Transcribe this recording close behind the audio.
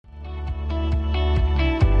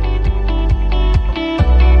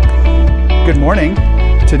good morning.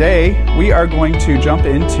 Today we are going to jump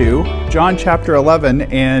into John chapter 11,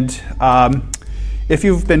 and if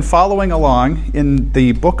you've been following along in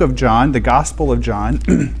the book of John, the Gospel of John,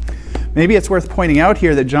 maybe it's worth pointing out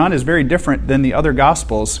here that John is very different than the other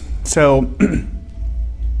Gospels. So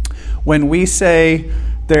when we say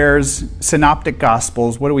there's synoptic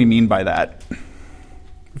Gospels, what do we mean by that?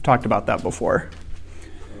 We've talked about that before.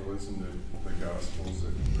 Listen to the Gospels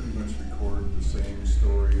that pretty much record the same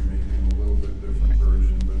story, maybe in a little bit different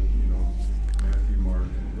version, but Matthew, Mark,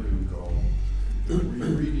 and Luke all. You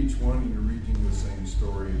read each one and you're reading the same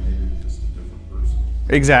story, maybe just a different person.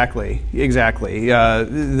 Exactly.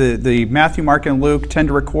 The Matthew, Mark, and Luke tend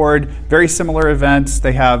to record very similar events.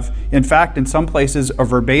 They have, in fact, in some places, a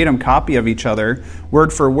verbatim copy of each other,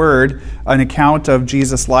 word for word, an account of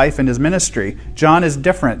Jesus' life and his ministry. John is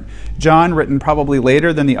different. John, written probably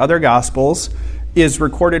later than the other Gospels, is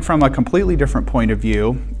recorded from a completely different point of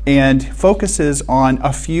view and focuses on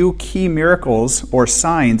a few key miracles or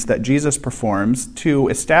signs that Jesus performs to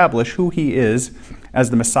establish who he is as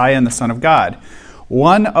the Messiah and the Son of God.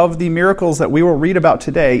 One of the miracles that we will read about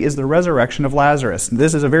today is the resurrection of Lazarus.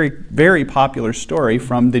 This is a very, very popular story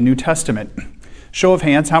from the New Testament. Show of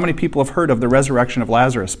hands, how many people have heard of the resurrection of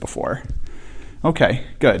Lazarus before? Okay,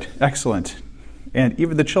 good, excellent. And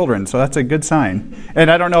even the children, so that's a good sign.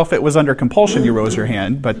 And I don't know if it was under compulsion you rose your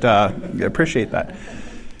hand, but I appreciate that.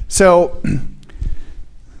 So,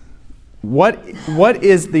 what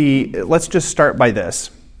is let's just start by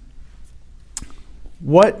this.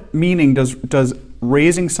 What meaning does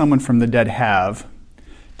raising someone from the dead have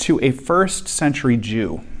to a first century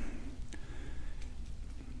Jew?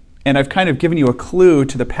 And I've kind of given you a clue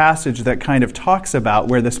to the passage that kind of talks about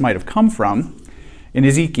where this might have come from in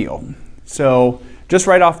Ezekiel. So just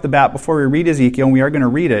right off the bat, before we read Ezekiel, and we are going to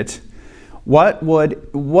read it, what were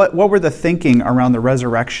the thinking around the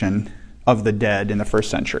resurrection of the dead in the first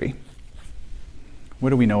century?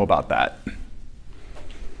 What do we know about that?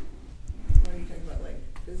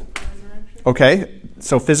 Okay,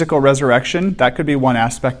 so physical resurrection, that could be one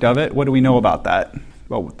aspect of it. What do we know about that?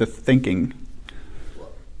 Well, the thinking.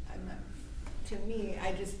 Well, to me,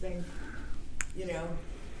 I just think,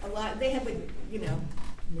 a lot, they have,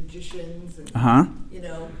 magicians and,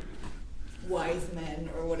 wise men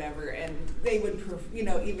or whatever, and they would,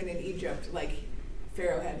 even in Egypt, like,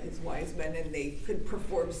 Pharaoh had his wise men, and they could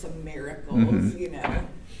perform some miracles,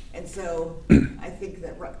 And so I think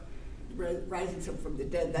that rising some from the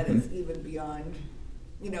dead, that is even beyond,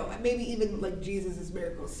 maybe even like Jesus'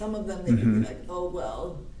 miracles. Some of them they could be like, oh,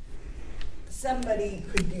 well, somebody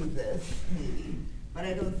could do this, maybe. But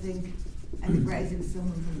I think rising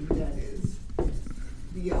someone from the dead is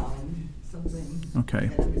beyond something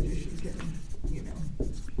that a magician can,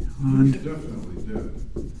 Definitely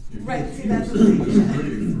did. Right, see, that's what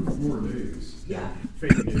I'm for 4 days. Yeah.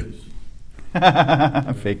 Fake news.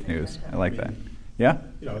 Fake news. I like that. Yeah?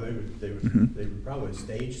 They would probably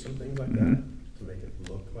stage some things like that to make it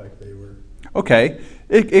look like they were. Okay,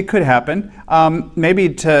 it could happen.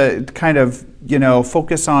 Maybe to kind of,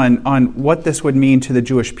 focus on what this would mean to the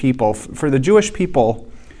Jewish people. For the Jewish people,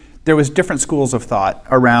 there was different schools of thought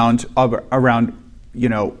around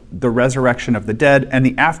the resurrection of the dead and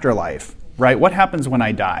the afterlife, right? What happens when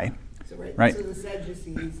I die? Right? So the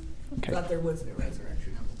Sadducees thought there was no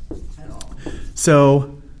resurrection at all.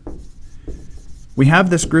 So we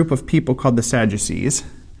have this group of people called the Sadducees.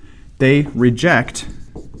 They reject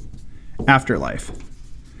afterlife.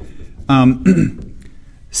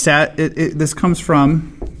 This comes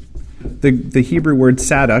from the Hebrew word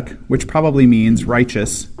sadduq, which probably means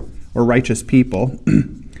righteous or righteous people.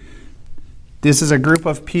 This is a group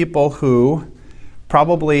of people who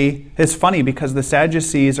probably, it's funny because the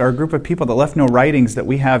Sadducees are a group of people that left no writings that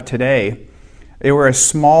we have today. They were a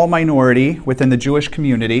small minority within the Jewish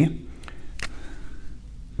community.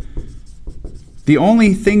 The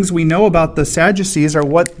only things we know about the Sadducees are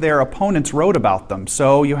what their opponents wrote about them.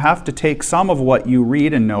 So you have to take some of what you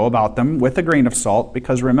read and know about them with a grain of salt,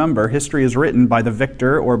 because remember, history is written by the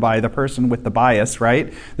victor or by the person with the bias,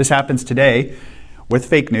 right? This happens today with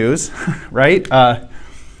fake news, right?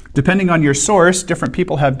 Depending on your source, different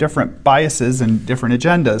people have different biases and different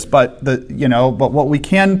agendas. But but what we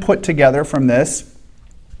can put together from this,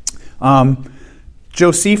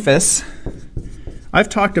 Josephus, I've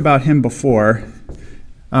talked about him before.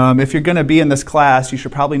 If you're going to be in this class, you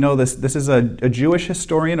should probably know this. This is a Jewish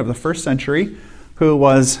historian of the first century who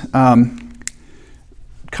was kind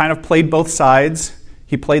of played both sides.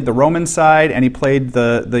 He played the Roman side and he played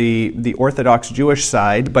the Orthodox Jewish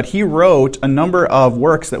side, but he wrote a number of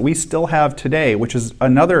works that we still have today, which is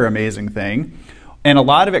another amazing thing. And a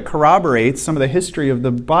lot of it corroborates some of the history of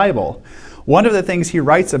the Bible. one of the things he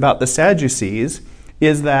writes about the Sadducees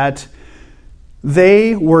is that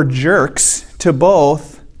they were jerks to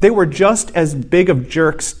both. They were just as big of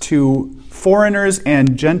jerks to foreigners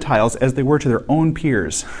and Gentiles as they were to their own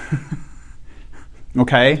peers.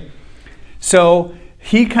 Okay? So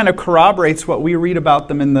he kind of corroborates what we read about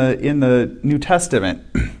them in the New Testament.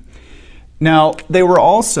 Now, they were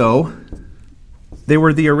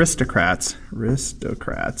the aristocrats,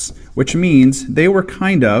 which means they were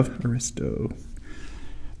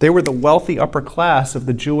they were the wealthy upper class of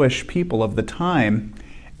the Jewish people of the time.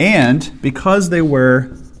 And because they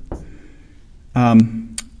were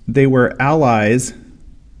allies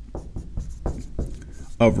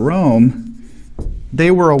of Rome, they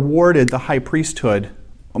were awarded the high priesthood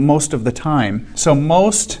most of the time. So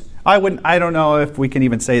I don't know if we can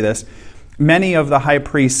even say this, many of the high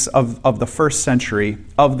priests of the first century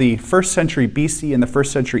BC and the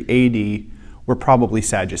first century AD were probably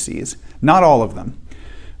Sadducees. Not all of them.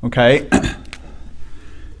 Okay?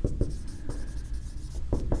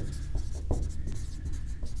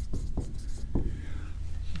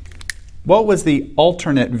 What was the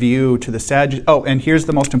alternate view to the Sadducees? Oh, and here's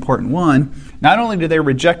the most important one. Not only did they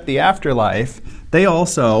reject the afterlife, they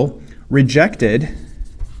also rejected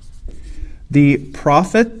the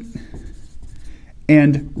prophet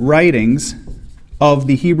and writings of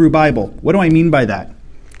the Hebrew Bible. What do I mean by that?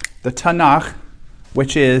 The Tanakh,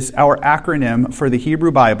 which is our acronym for the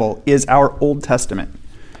Hebrew Bible, is our Old Testament.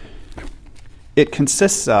 It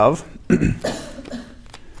consists of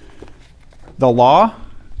the law,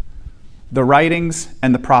 the writings,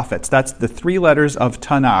 and the prophets. That's the 3 letters of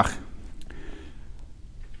Tanakh.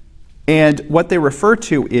 And what they refer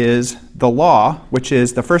to is the law, which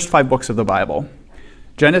is the first 5 books of the Bible.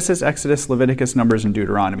 Genesis, Exodus, Leviticus, Numbers, and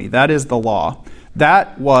Deuteronomy. That is the law.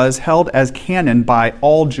 That was held as canon by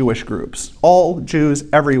all Jewish groups. All Jews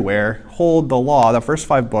everywhere hold the law, the first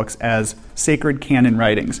 5 books, as sacred canon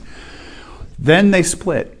writings. Then they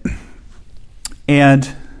split.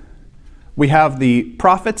 And we have the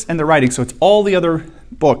prophets and the writings. So it's all the other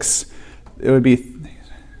books. It would be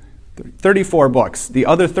 34 books. The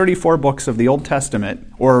other 34 books of the Old Testament,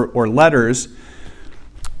 or letters,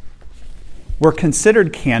 were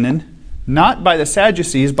considered canon, not by the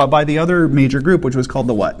Sadducees, but by the other major group, which was called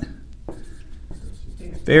the what?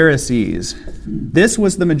 Pharisees. This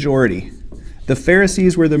was the majority. The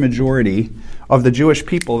Pharisees were the majority of the Jewish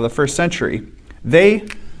people of the first century. They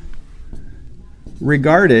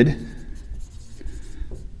regarded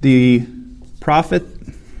the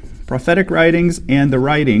prophetic writings and the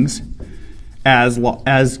writings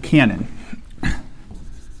as canon.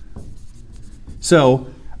 So,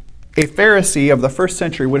 a Pharisee of the first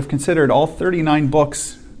century would have considered all 39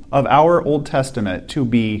 books of our Old Testament to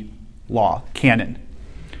be law, canon.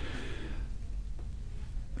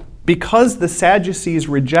 Because the Sadducees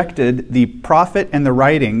rejected the prophet and the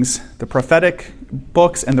writings, the prophetic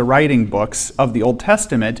books and the writing books of the Old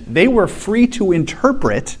Testament, they were free to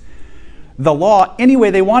interpret the law any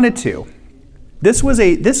way they wanted to. This was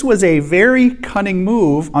a very cunning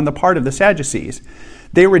move on the part of the Sadducees.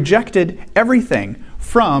 They rejected everything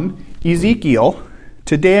from Ezekiel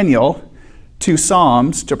to Daniel to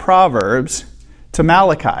Psalms to Proverbs to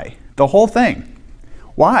Malachi, the whole thing.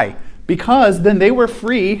 Why? Because then they were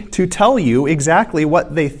free to tell you exactly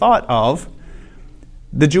what they thought of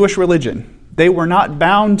the Jewish religion. They were not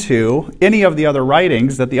bound to any of the other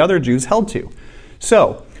writings that the other Jews held to.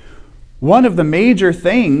 So, one of the major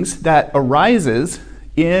things that arises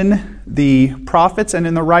in the prophets and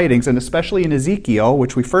in the writings, and especially in Ezekiel,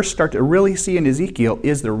 which we first start to really see in Ezekiel,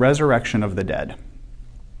 is the resurrection of the dead.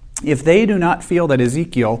 If they do not feel that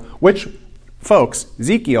Ezekiel, which, folks,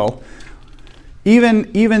 Ezekiel,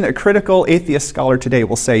 even a critical atheist scholar today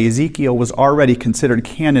will say Ezekiel was already considered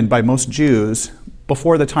canon by most Jews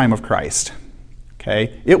before the time of Christ.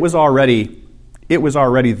 Okay? It was already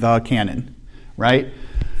the canon, right?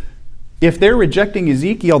 If they're rejecting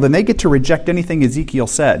Ezekiel, then they get to reject anything Ezekiel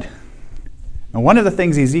said. And one of the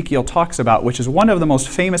things Ezekiel talks about, which is one of the most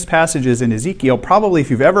famous passages in Ezekiel, probably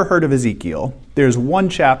if you've ever heard of Ezekiel, there's one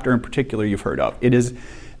chapter in particular you've heard of. It is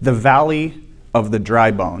the Valley of the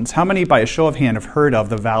Dry Bones. How many, by a show of hand, have heard of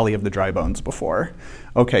the Valley of the Dry Bones before?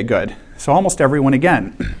 Okay, good. So almost everyone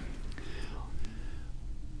again.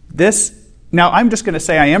 Now I'm just going to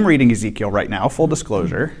say I am reading Ezekiel right now, full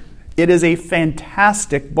disclosure. It is a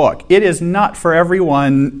fantastic book. It is not for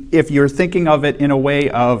everyone if you're thinking of it in a way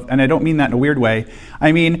of, and I don't mean that in a weird way,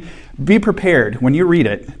 I mean, be prepared when you read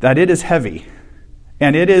it that it is heavy.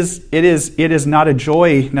 And it is not a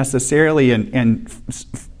joy necessarily and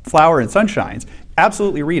flower and sunshines.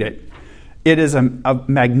 Absolutely read it. It is a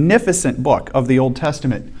magnificent book of the Old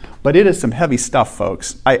Testament. But it is some heavy stuff,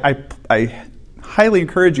 folks. I highly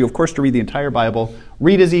encourage you, of course, to read the entire Bible.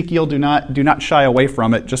 Read Ezekiel. Do not shy away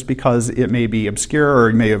from it just because it may be obscure or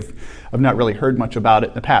you may have not really heard much about it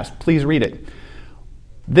in the past. Please read it.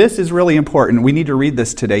 This is really important. We need to read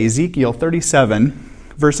this today. Ezekiel 37,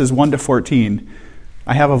 verses 1 to 14.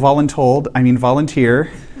 I have a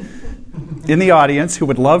volunteer in the audience who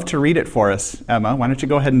would love to read it for us. Emma, why don't you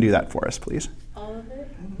go ahead and do that for us, please? All of it?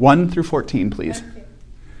 1 through 14, please. Okay.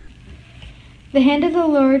 The hand of the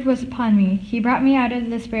Lord was upon me. He brought me out of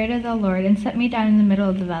the Spirit of the Lord and set me down in the middle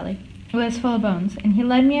of the valley. It was full of bones, and he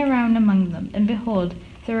led me around among them. And behold,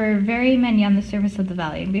 there were very many on the surface of the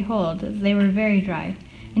valley, and behold, they were very dry.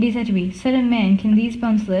 And he said to me, Son of man, can these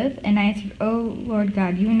bones live? And I answered, O Lord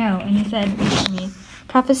God, you know. And he said to me,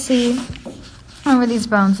 Prophesy over these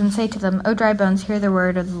bones, and say to them, O dry bones, hear the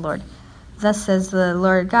word of the Lord. Thus says the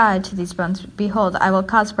Lord God to these bones, Behold, I will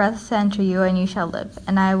cause breath to enter you, and you shall live.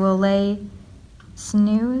 And I will lay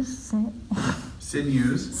sinews,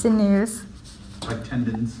 like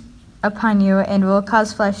tendons, upon you, and will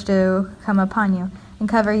cause flesh to come upon you, and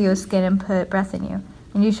cover you with skin, and put breath in you,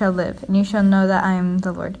 and you shall live, and you shall know that I am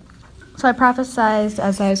the Lord. So I prophesied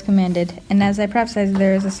as I was commanded, and as I prophesied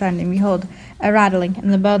there was a sound, and behold, a rattling,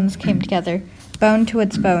 and the bones came together, bone to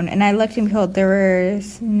its bone. And I looked, and behold, there were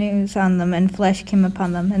sinews on them, and flesh came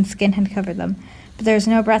upon them, and skin had covered them, but there was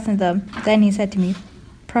no breath in them. Then he said to me,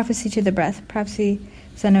 Prophesy to the breath, prophesy,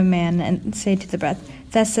 Son of man, and say to the breath,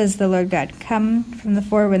 Thus says the Lord God, Come from the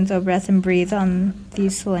four winds, O breath, and breathe on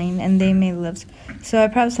these slain, and they may live. So I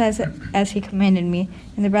prophesied as he commanded me,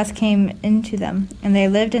 and the breath came into them, and they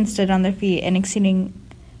lived and stood on their feet, an exceedingly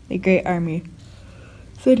great army.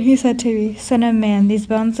 Then he said to me, Son of man, these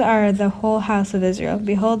bones are the whole house of Israel.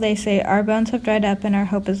 Behold, they say, Our bones have dried up, and our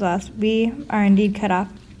hope is lost. We are indeed cut off.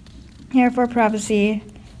 Therefore prophesy,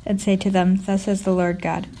 and say to them, Thus says the Lord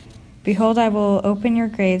God, Behold, I will open your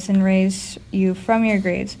graves and raise you from your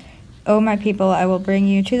graves. O my people, I will bring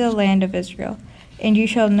you to the land of Israel, and you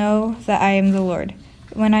shall know that I am the Lord.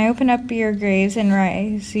 When I open up your graves and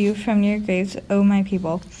raise you from your graves, O my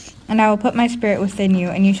people, and I will put my spirit within you,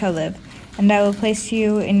 and you shall live, and I will place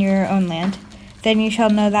you in your own land. Then you shall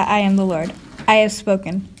know that I am the Lord. I have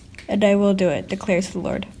spoken, and I will do it, declares the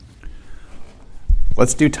Lord.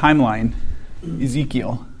 Let's do timeline.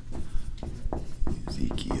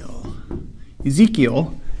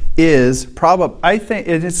 Ezekiel is probably, I think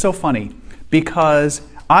it is so funny because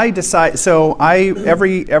every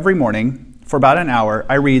morning for about an hour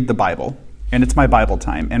I read the Bible, and it's my Bible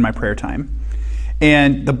time and my prayer time.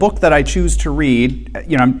 And the book that I choose to read,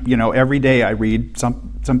 every day I read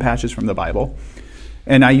some passages from the Bible,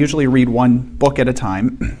 and I usually read one book at a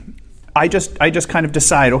time. I just kind of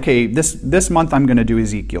decide, okay, this month I'm going to do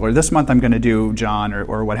Ezekiel, or this month I'm going to do John,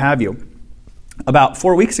 or what have you. About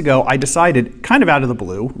 4 weeks ago, I decided, kind of out of the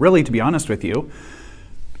blue, really, to be honest with you,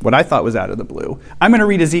 what I thought was out of the blue, I'm going to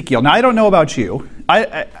read Ezekiel. Now, I don't know about you.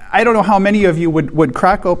 I don't know how many of you would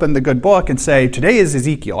crack open the good book and say, today is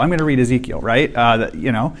Ezekiel. I'm going to read Ezekiel, right?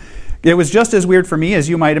 It was just as weird for me as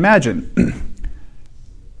you might imagine.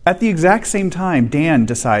 At the exact same time, Dan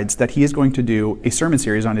decides that he is going to do a sermon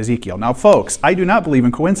series on Ezekiel. Now, folks, I do not believe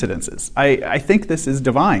in coincidences. I think this is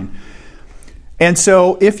divine. And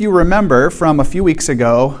so if you remember from a few weeks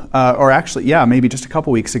ago, maybe just a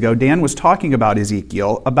couple weeks ago, Dan was talking about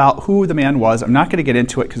Ezekiel, about who the man was. I'm not going to get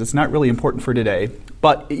into it because it's not really important for today,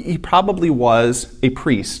 but he probably was a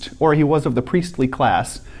priest, or he was of the priestly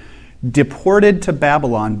class, deported to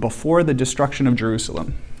Babylon before the destruction of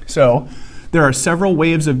Jerusalem. So there are several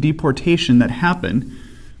waves of deportation that happen.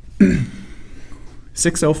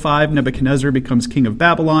 605, Nebuchadnezzar becomes king of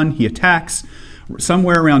Babylon. He attacks.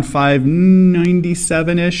 Somewhere around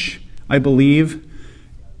 597-ish, I believe.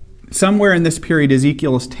 Somewhere in this period,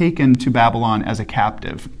 Ezekiel is taken to Babylon as a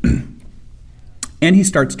captive. And he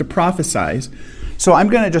starts to prophesy. So I'm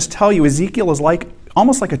going to just tell you, Ezekiel is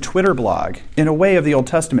almost like a Twitter blog, in a way, of the Old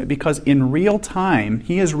Testament, because in real time,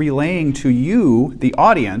 he is relaying to you, the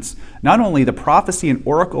audience, not only the prophecy and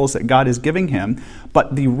oracles that God is giving him,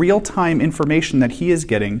 but the real-time information that he is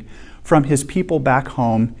getting from his people back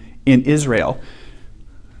home in Israel.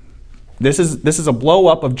 This is a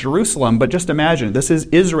blow-up of Jerusalem, but just imagine, this is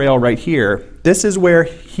Israel right here. This is where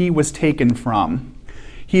he was taken from.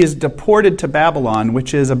 He is deported to Babylon,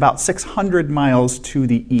 which is about 600 miles to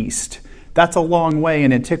the east. That's a long way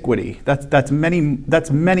in antiquity. That's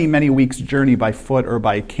many weeks' journey by foot or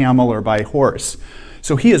by camel or by horse.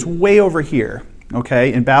 So he is way over here,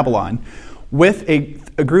 okay, in Babylon, with a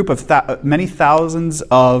group of many thousands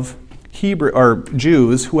of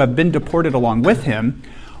Jews who have been deported along with him,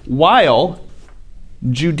 while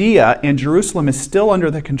Judea and Jerusalem is still under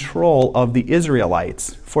the control of the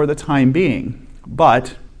Israelites for the time being.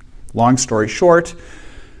 But, long story short,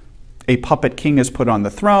 a puppet king is put on the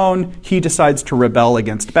throne. He decides to rebel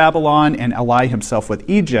against Babylon and ally himself with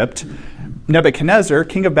Egypt. Nebuchadnezzar,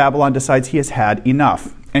 king of Babylon, decides he has had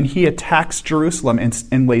enough, and he attacks Jerusalem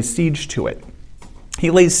and lays siege to it. He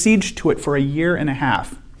lays siege to it for a year and a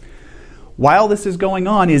half. While this is going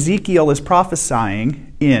on, Ezekiel is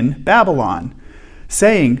prophesying in Babylon,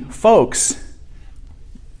 saying, folks,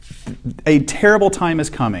 a terrible time is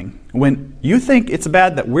coming. When you think it's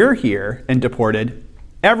bad that we're here and deported,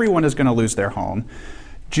 everyone is going to lose their home.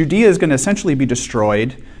 Judea is going to essentially be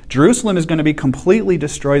destroyed. Jerusalem is going to be completely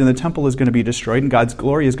destroyed, and the temple is going to be destroyed, and God's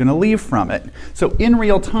glory is going to leave from it. So in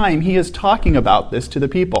real time, he is talking about this to the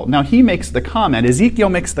people. Now, he makes the comment, Ezekiel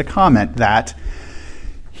makes the comment that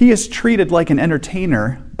he is treated like an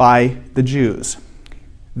entertainer by the Jews.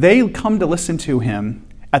 They come to listen to him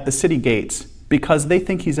at the city gates because they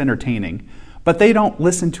think he's entertaining, but they don't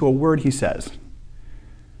listen to a word he says.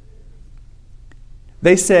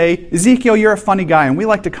 They say, Ezekiel, you're a funny guy, and we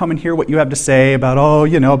like to come and hear what you have to say about,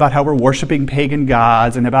 about how we're worshiping pagan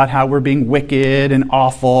gods and about how we're being wicked and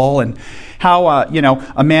awful and how,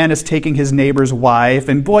 a man is taking his neighbor's wife.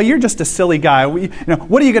 And boy, you're just a silly guy.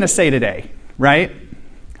 What are you going to say today, right?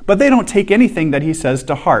 But they don't take anything that he says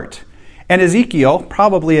to heart. And Ezekiel,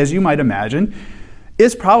 probably as you might imagine,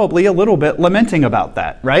 is probably a little bit lamenting about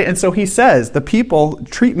that, right? And so he says, the people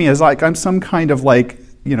treat me as like I'm some kind of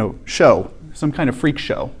show. Some kind of freak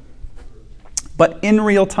show. But in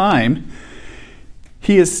real time,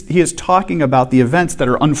 he is talking about the events that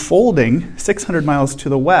are unfolding 600 miles to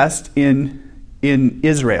the west in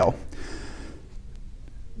Israel.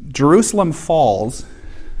 Jerusalem falls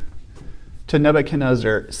to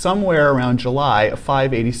Nebuchadnezzar somewhere around July of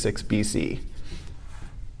 586 BC.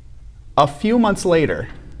 A few months later,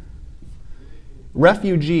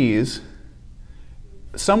 refugees,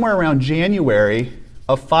 somewhere around January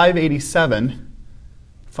of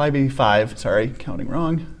 585, counting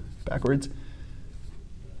wrong, backwards.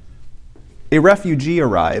 A refugee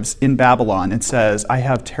arrives in Babylon and says, I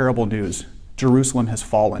have terrible news. Jerusalem has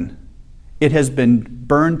fallen. It has been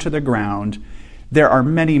burned to the ground. There are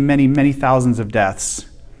many, many, many thousands of deaths.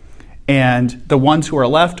 And the ones who are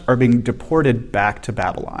left are being deported back to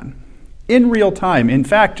Babylon. In real time, in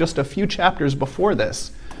fact, just a few chapters before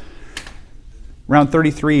this, around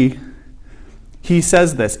 33, he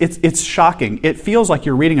says this. It's shocking. It feels like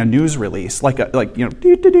you're reading a news release,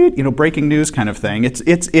 breaking news kind of thing.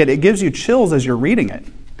 It gives you chills as you're reading it.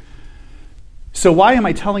 So why am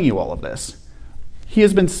I telling you all of this? He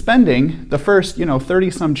has been spending the first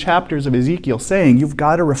 30-some chapters of Ezekiel saying, you've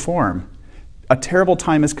got to reform. A terrible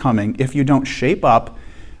time is coming if you don't shape up,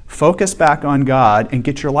 focus back on God, and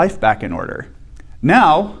get your life back in order.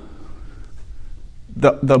 Now,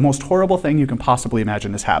 the most horrible thing you can possibly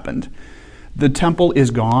imagine has happened. The temple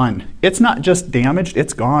is gone. It's not just damaged,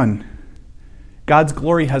 it's gone. God's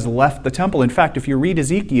glory has left the temple. In fact, if you read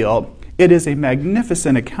Ezekiel, it is a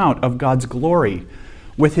magnificent account of God's glory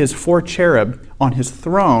with his 4 cherub on his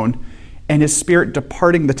throne and his spirit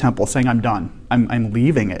departing the temple, saying, I'm done. I'm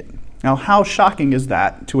leaving it. Now, how shocking is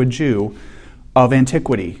that to a Jew of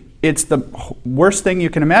antiquity? It's the worst thing you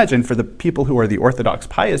can imagine for the people who are the Orthodox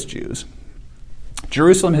pious Jews.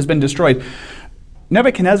 Jerusalem has been destroyed.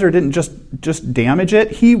 Nebuchadnezzar didn't just damage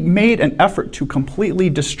it. He made an effort to completely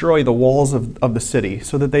destroy the walls of the city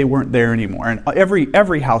so that they weren't there anymore. And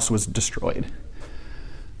every house was destroyed.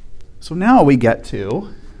 So now we get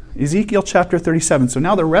to Ezekiel chapter 37. So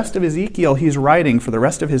now the rest of Ezekiel, he's writing for the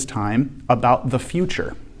rest of his time about the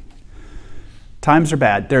future. Times are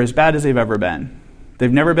bad. They're as bad as they've ever been.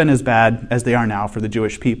 They've never been as bad as they are now for the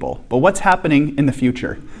Jewish people. But what's happening in the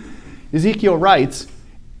future? Ezekiel writes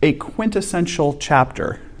a quintessential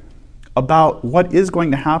chapter about what is going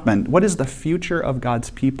to happen, what is the future of God's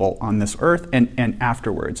people on this earth and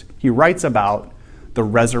afterwards. He writes about the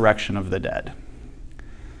resurrection of the dead.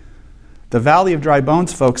 The Valley of Dry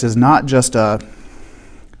Bones, folks, is not just a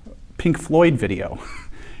Pink Floyd video.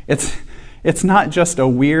 It's not just a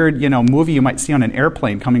weird, movie you might see on an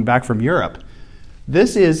airplane coming back from Europe.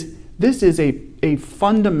 This is a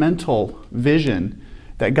fundamental vision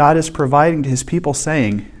that God is providing to his people,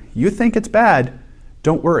 saying, you think it's bad,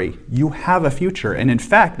 don't worry, you have a future. And in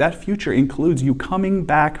fact, that future includes you coming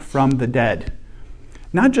back from the dead.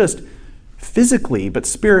 Not just physically, but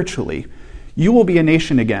spiritually. You will be a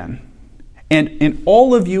nation again. And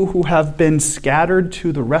all of you who have been scattered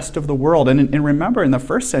to the rest of the world, and remember, in the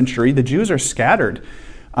first century, the Jews are scattered.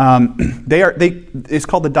 It's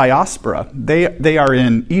called the diaspora. They are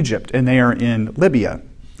in Egypt, and they are in Libya.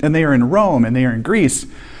 and they are in Rome, and they are in Greece,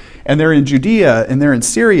 and they're in Judea, and they're in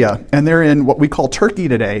Syria, and they're in what we call Turkey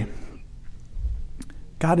today.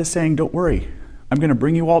 God is saying, don't worry. I'm going to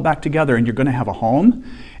bring you all back together, and you're going to have a home,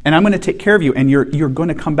 and I'm going to take care of you, and you're going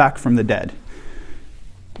to come back from the dead.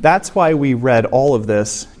 That's why we read all of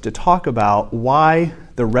this, to talk about why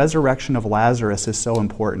the resurrection of Lazarus is so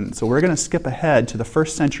important. So we're going to skip ahead to the 1st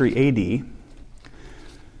century AD,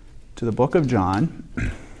 to the book of John,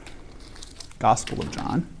 Gospel of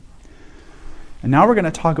John. And now we're going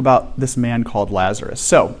to talk about this man called Lazarus.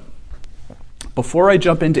 So, before I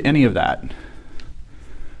jump into any of that,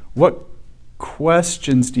 what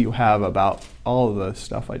questions do you have about all of the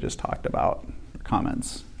stuff I just talked about?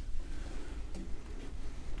 Comments?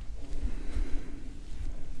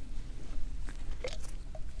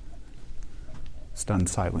 Stunned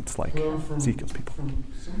silence like Ezekiel's people. From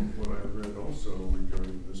some of what I read also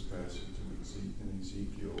regarding this passage in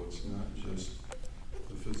Ezekiel, it's not just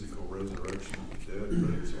the physical resurrection of the dead,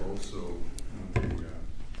 but it's also a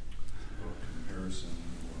comparison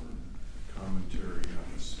or commentary on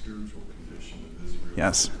the spiritual condition of Israel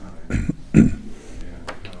Yes. at the time, and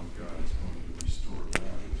how God is going to restore that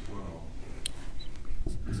as well.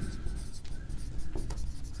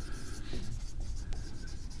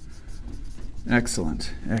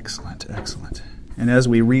 Excellent, excellent, excellent. And as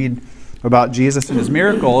we read about Jesus and his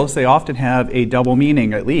miracles, they often have a double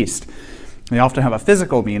meaning, at least. They often have a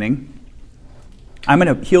physical meaning. I'm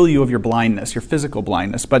going to heal you of your blindness, your physical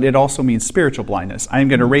blindness, but it also means spiritual blindness. I'm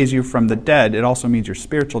going to raise you from the dead. It also means your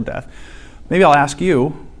spiritual death. Maybe I'll ask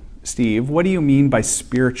you, Steve, what do you mean by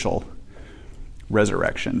spiritual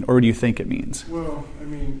resurrection? Or what do you think it means? Well, I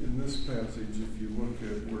mean, in this passage, if you look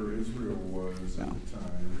at where Israel was at the time,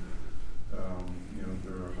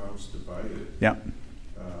 they're a house divided. Yeah.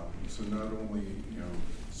 So not only,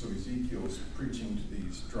 so Ezekiel's preaching to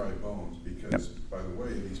these dry bones because, by the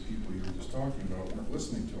way, these people you were just talking about weren't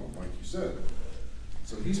listening to him, like you said.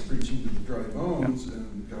 So he's preaching to the dry bones,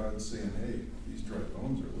 and God's saying, hey, these dry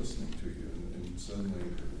bones are listening to you, and suddenly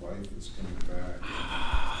their life is coming back.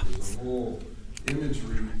 There's a whole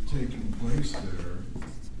imagery taking place there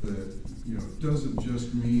that, doesn't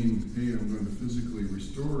just mean, hey, I'm going to physically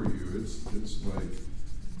restore you. It's like,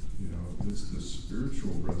 it's the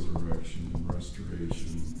spiritual resurrection and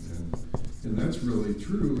restoration, and that's really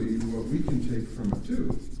truly what we can take from it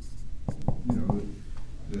too.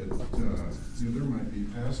 There might be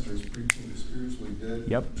pastors preaching to spiritually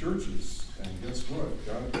dead churches, and guess what?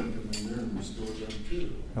 God can come in there and restore them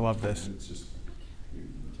too. I love this. And it's just, you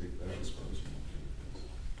take that as far as you want.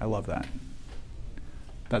 I love that.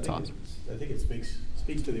 That's awesome. I think it speaks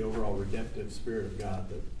to the overall redemptive spirit of God,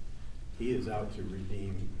 that he is out to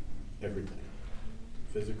redeem everything.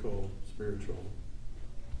 Physical, spiritual,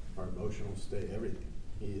 our emotional state, everything.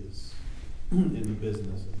 He is in the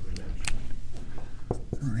business of redemption.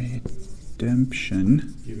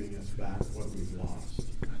 Redemption. Giving us back what we've lost.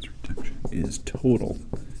 God's redemption is total.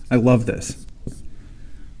 I love this.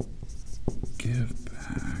 Give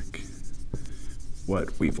back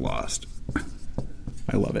what we've lost.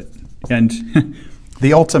 I love it. And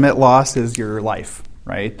the ultimate loss is your life,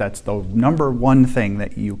 right? That's the number one thing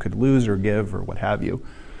that you could lose or give or what have you.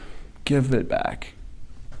 Give it back.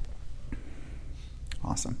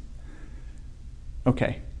 Awesome.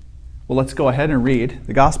 Okay. Well, let's go ahead and read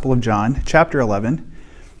the Gospel of John, chapter 11.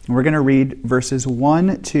 And we're going to read verses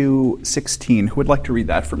 1 to 16. Who would like to read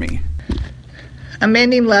that for me? A man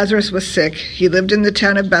named Lazarus was sick. He lived in the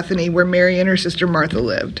town of Bethany, where Mary and her sister Martha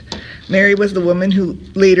lived. Mary was the woman who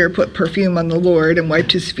later put perfume on the Lord and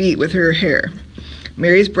wiped his feet with her hair.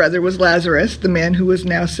 Mary's brother was Lazarus, the man who was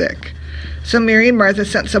now sick. So Mary and Martha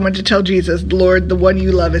sent someone to tell Jesus, "Lord, the one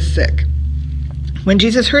you love is sick." When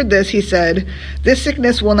Jesus heard this, he said, "This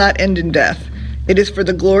sickness will not end in death. It is for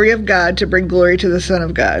the glory of God, to bring glory to the Son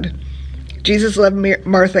of God." Jesus loved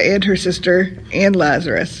Martha and her sister and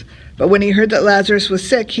Lazarus. But when he heard that Lazarus was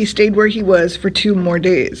sick, he stayed where he was for 2 more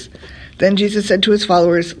days. Then Jesus said to his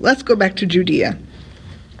followers, "Let's go back to Judea."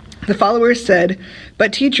 The followers said,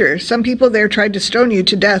 "But teacher, some people there tried to stone you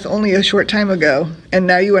to death only a short time ago, and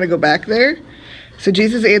now you want to go back there?" So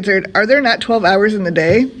Jesus answered, "Are there not 12 hours in the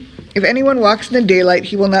day? If anyone walks in the daylight,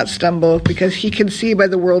 he will not stumble, because he can see by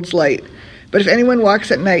the world's light. But if anyone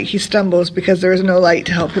walks at night, he stumbles, because there is no light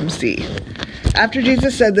to help him see." After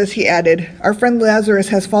Jesus said this, he added, "Our friend Lazarus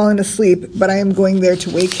has fallen asleep, but I am going there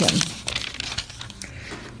to wake him."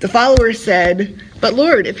 The followers said, "But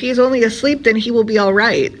Lord, if he is only asleep, then he will be all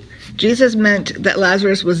right." Jesus meant that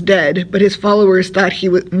Lazarus was dead, but his followers thought he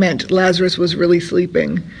meant Lazarus was really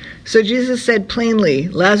sleeping. So Jesus said plainly,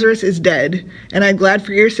 "Lazarus is dead, and I'm glad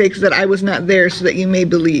for your sakes that I was not there so that you may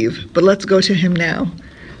believe. But let's go to him now."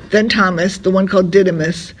 Then Thomas, the one called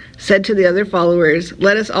Didymus, said to the other followers,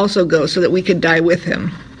 "Let us also go so that we could die with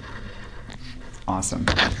him." Awesome.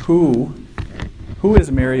 Who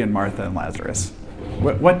is Mary and Martha and Lazarus?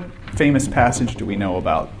 What famous passage do we know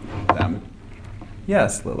about them?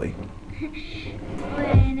 Yes, Lily.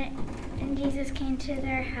 When Jesus came to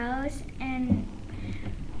their house and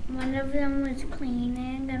one of them was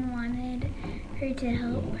cleaning and wanted her to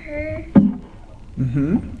help her.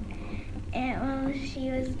 Mm-hmm. And she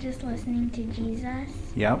was just listening to Jesus.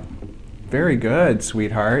 Yep. Very good,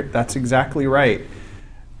 sweetheart. That's exactly right.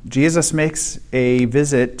 Jesus makes a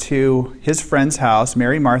visit to his friend's house,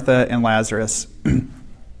 Mary, Martha, and Lazarus.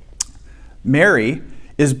 Mary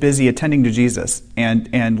is busy attending to Jesus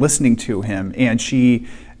and listening to him, and she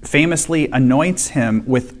famously anoints him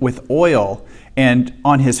with oil, and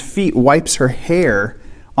on his feet wipes her hair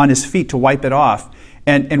on his feet to wipe it off.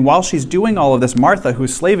 And while she's doing all of this, Martha,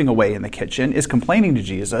 who's slaving away in the kitchen, is complaining to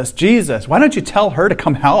Jesus, "Jesus, why don't you tell her to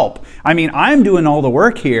come help? I mean, I'm doing all the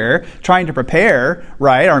work here, trying to prepare,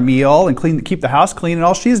 right, our meal and keep the house clean, and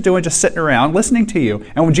all she's doing is just sitting around listening to you."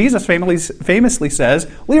 And when Jesus famously says,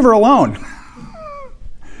 "Leave her alone."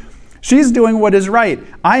 She's doing what is right.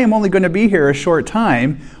 I am only going to be here a short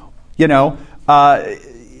time.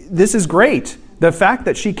 This is great. The fact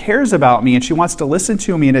that she cares about me and she wants to listen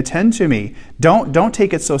to me and attend to me, don't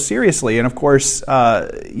take it so seriously. And of course,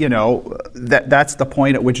 that's the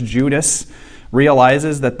point at which Judas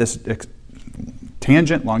realizes that this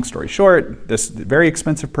tangent, long story short, this very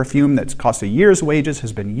expensive perfume that's cost a year's wages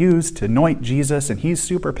has been used to anoint Jesus, and he's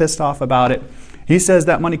super pissed off about it. He says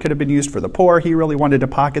that money could have been used for the poor. He really wanted to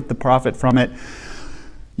pocket the profit from it.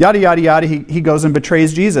 Yada, yada, yada. He goes and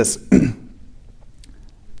betrays Jesus.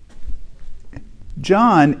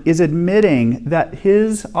 John is admitting that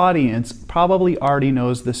his audience probably already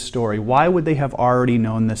knows this story. Why would they have already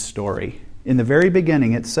known this story? In the very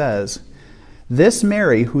beginning it says, "This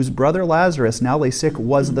Mary, whose brother Lazarus now lay sick,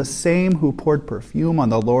 was the same who poured perfume on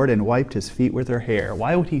the Lord and wiped his feet with her hair."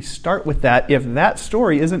 Why would he start with that if that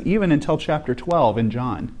story isn't even until chapter 12 in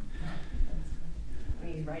John?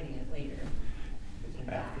 He's writing it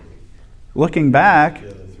later. Looking back, The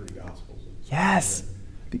other three Gospels. yes,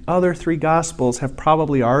 the other three Gospels have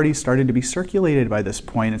probably already started to be circulated by this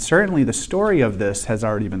point, and certainly the story of this has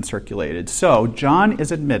already been circulated. So John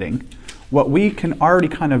is admitting what we can already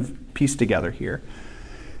kind of piece together here,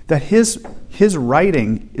 that his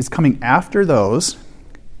writing is coming after those,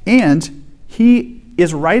 and he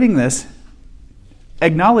is writing this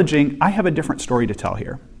acknowledging, I have a different story to tell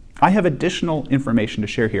here. I have additional information to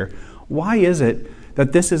share here. Why is it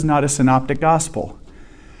that this is not a synoptic gospel?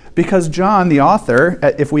 Because John, the author,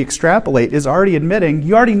 if we extrapolate, is already admitting,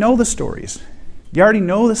 you already know the stories. You already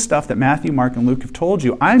know the stuff that Matthew, Mark, and Luke have told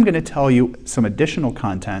you. I'm going to tell you some additional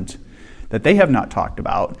content that they have not talked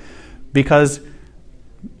about because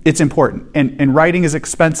it's important. And writing is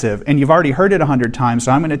expensive, and you've already heard it 100 times,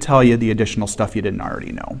 so I'm going to tell you the additional stuff you didn't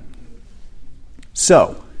already know.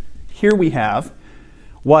 So, here we have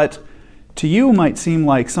what to you might seem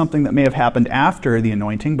like something that may have happened after the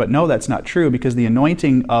anointing, but no, that's not true, because the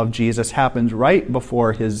anointing of Jesus happens right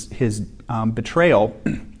before his betrayal,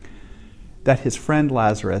 that his friend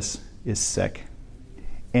Lazarus is sick.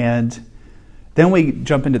 And then we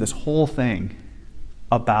jump into this whole thing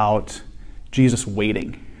about Jesus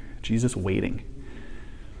waiting. Jesus waiting.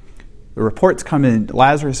 The reports come in,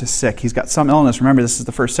 Lazarus is sick. He's got some illness. Remember, this is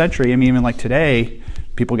the first century. I mean, even like today,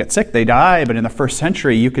 people get sick, they die. But in the first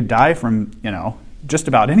century, you could die from, just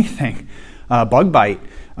about anything. Bug bite,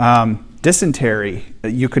 dysentery.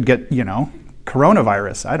 You could get,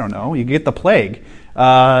 coronavirus. I don't know. You could get the plague.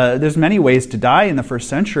 There's many ways to die in the first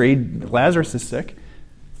century. Lazarus is sick.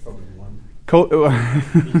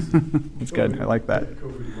 COVID-1. That's good. I like that.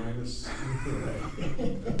 COVID minus.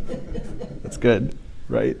 That's good.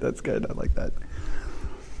 Right? That's good. I like that.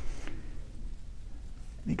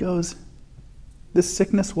 He goes, "This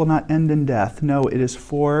sickness will not end in death. No, it is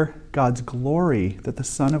for God's glory, that the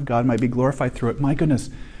Son of God might be glorified through it." My goodness,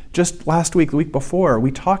 just last week, the week before,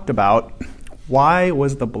 we talked about why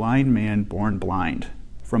was the blind man born blind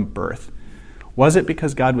from birth? Was it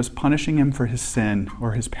because God was punishing him for his sin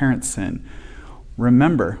or his parents' sin?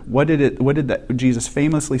 Remember, what did Jesus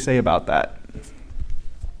famously say about that?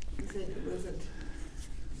 He said it wasn't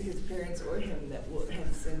his parents or him that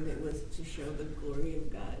had sinned, it was to show the glory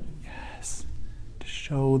of God. Yes, to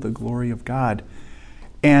show the glory of God.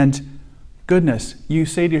 And goodness, you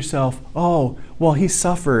say to yourself, oh, well, he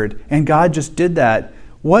suffered and God just did that.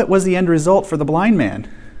 What was the end result for the blind man?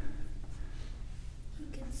 He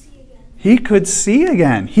could see again. He could see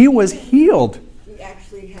again. He was healed. He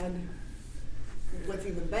actually had, what's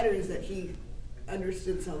even better is that he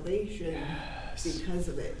understood salvation because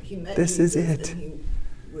of it. He met This is Jesus it. and he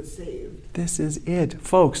was saved. This is it.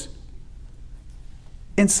 Folks,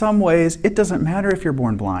 in some ways, it doesn't matter if you're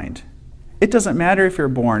born blind. It doesn't matter if you're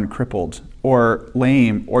born crippled or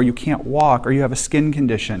lame or you can't walk or you have a skin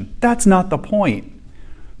condition. That's not the point.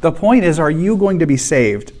 The point is, are you going to be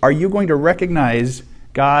saved? Are you going to recognize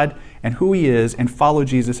God and who He is and follow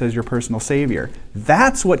Jesus as your personal Savior?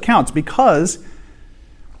 That's what counts, because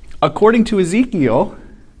according to Ezekiel,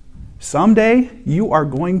 someday you are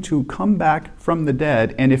going to come back from the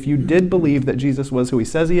dead, and if you did believe that Jesus was who He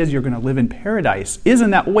says He is, you're going to live in paradise. Isn't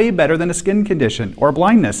that way better than a skin condition or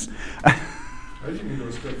blindness? I can go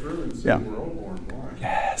a step further and say we're all born blind.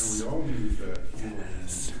 Yes. And we all need that.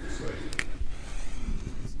 Yes.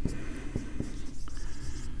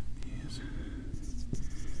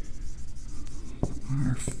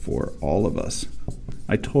 For all of us.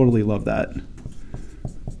 I totally love that.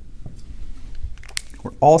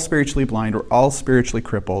 We're all spiritually blind. We're all spiritually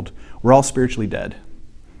crippled. We're all spiritually dead.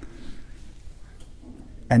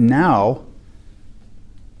 And now,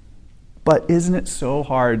 but isn't it so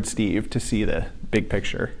hard, Steve, to see the big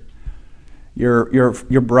picture? Your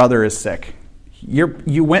brother is sick.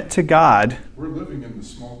 You went to God. We're living in the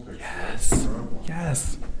small picture. Yes.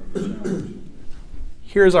 Yes.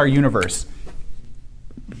 Here's our universe.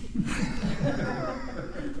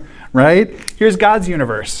 Right? Here's God's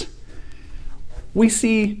universe. We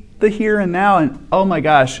see the here and now, and oh my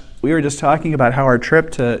gosh, we were just talking about how our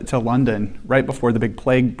trip to London right before the big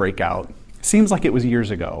plague breakout seems like it was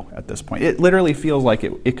years ago at this point. It literally feels like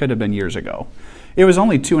it could have been years ago. It was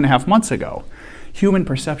only 2.5 months ago. Human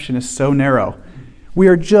perception is so narrow. We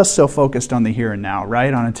are just so focused on the here and now,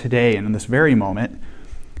 right? On today and in this very moment.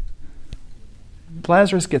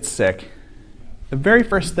 Lazarus gets sick. The very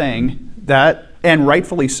first thing that, and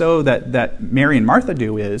rightfully so, that Mary and Martha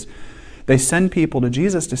do is they send people to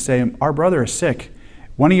Jesus to say, our brother is sick.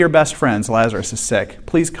 One of your best friends, Lazarus, is sick.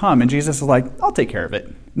 Please come. And Jesus is like, I'll take care of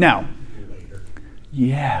it. Now,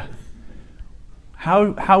 yeah.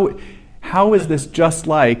 How is this just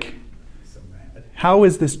like, how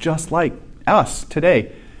is this just like us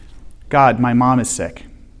today? God, my mom is sick.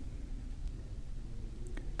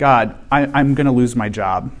 God, I'm going to lose my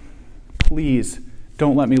job. Please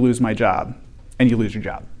don't let me lose my job. And you lose your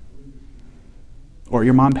job. Or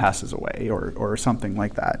your mom passes away, or something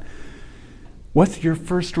like that. What's your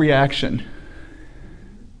first reaction?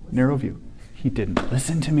 Narrow view. He didn't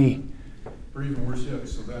listen to me. Or even worse yet,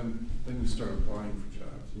 so then you start applying for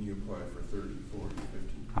jobs, and you apply for 30, 40, 50.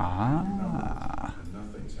 Ah. And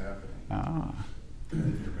nothing's happening. Ah.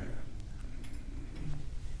 And you're mad.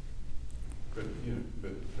 But then,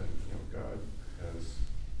 God has,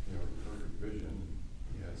 a perfect vision.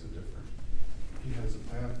 He has a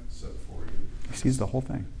path set for you. He sees the whole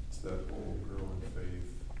thing. It's that old girl in faith.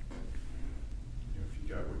 If you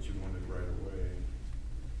got what you wanted right away,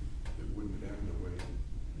 it wouldn't end the way,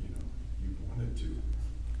 you wanted to.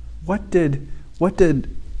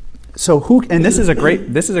 So who, and this is a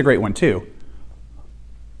great one too.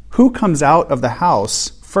 Who comes out of the house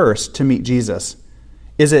first to meet Jesus?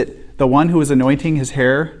 Is it the one who was anointing his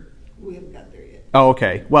hair? We haven't got there yet. Oh,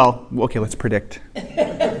 okay. Well, okay, let's predict.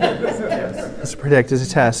 Let's predict as a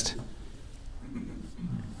test.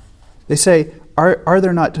 They say, are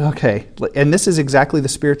there not, okay, and this is exactly the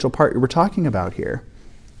spiritual part we're talking about here.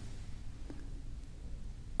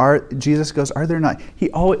 Jesus goes, are there not,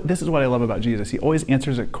 this is what I love about Jesus. He always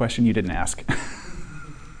answers a question you didn't ask.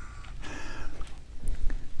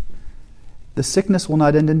 The sickness will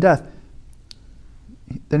not end in death.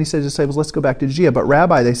 Then he said to his disciples, let's go back to Judea. But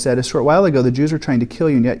Rabbi, they said, a short while ago the Jews were trying to kill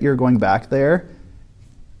you, and yet you're going back there.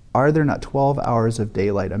 Are there not 12 hours of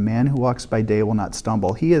daylight? A man who walks by day will not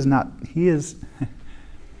stumble. He is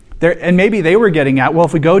there. And maybe they were getting at, well,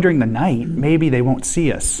 if we go during the night, maybe they won't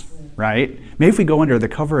see us, right? Maybe if we go under the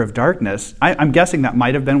cover of darkness, I'm guessing that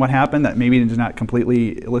might have been what happened, that maybe it's not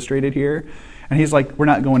completely illustrated here. And he's like, we're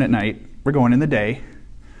not going at night, we're going in the day,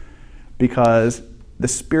 because the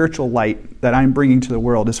spiritual light that I'm bringing to the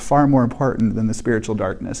world is far more important than the spiritual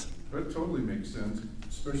darkness. That totally makes sense,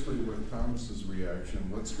 especially with Thomas's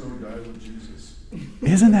reaction. Let's go die with Jesus.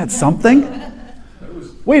 Isn't that something?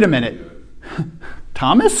 Wait a minute.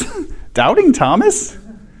 Thomas? Doubting Thomas?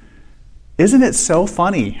 Isn't it so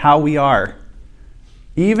funny how we are?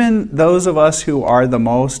 Even those of us who are the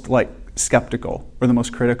most skeptical or the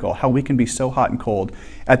most critical, how we can be so hot and cold.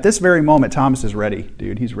 At this very moment, Thomas is ready,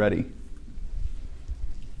 dude. He's ready.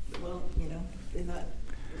 Well, they thought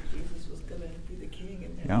that Jesus was going to be the king,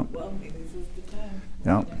 and Yep. well, maybe this is the time.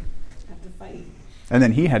 Yep. Have to fight. And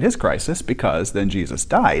then he had his crisis because then Jesus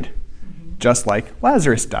died. just like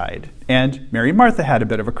Lazarus died. And Mary and Martha had a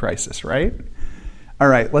bit of a crisis, right? All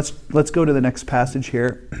right, let's go to the next passage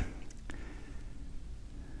here.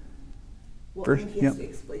 Well, I think he has to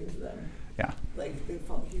explain to them. Yeah. Like, they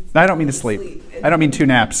fall, I don't mean to sleep. I don't mean 2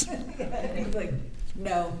 naps. And he's like,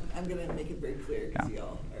 no, I'm going to make it very clear because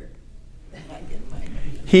y'all are not getting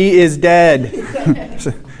mine. He is dead.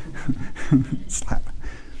 Slap.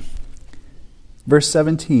 Verse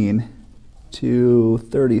 17 to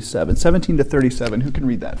 37. 17 to 37. Who can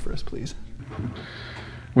read that for us, please?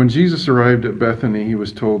 When Jesus arrived at Bethany, he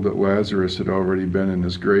was told that Lazarus had already been in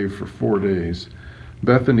his grave for 4 days.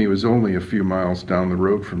 Bethany was only a few miles down the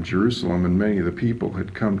road from Jerusalem, and many of the people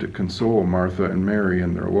had come to console Martha and Mary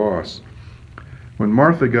in their loss. When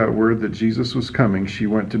Martha got word that Jesus was coming, she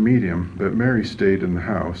went to meet him, but Mary stayed in the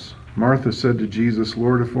house. Martha said to Jesus,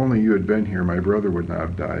 "Lord, if only you had been here, my brother would not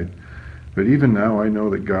have died. But even now I know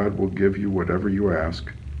that God will give you whatever you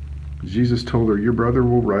ask." Jesus told her, "Your brother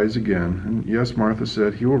will rise again." And yes, Martha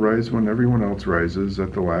said, "He will rise when everyone else rises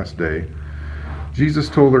at the last day." Jesus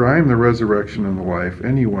told her, "I am the resurrection and the life.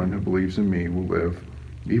 Anyone who believes in me will live,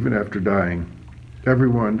 even after dying.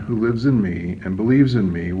 Everyone who lives in me and believes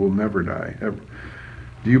in me will never die."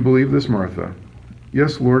 Do you believe this, Martha?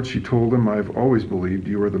 "Yes, Lord," she told him, "I've always believed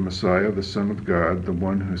you are the Messiah, the Son of God, the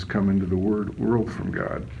one who has come into the world from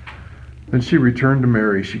God." Then she returned to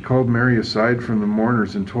Mary. She called Mary aside from the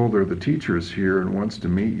mourners and told her, "The teacher is here and wants to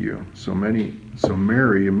meet you." So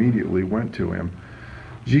Mary immediately went to him.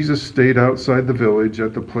 Jesus stayed outside the village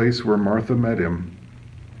at the place where Martha met him.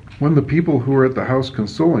 When the people who were at the house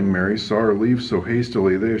consoling Mary saw her leave so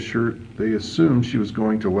hastily, they assumed she was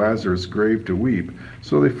going to Lazarus' grave to weep,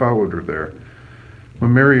 so they followed her there.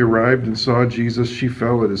 When Mary arrived and saw Jesus, she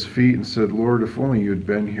fell at his feet and said, "Lord, if only you had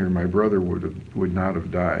been here, my brother would not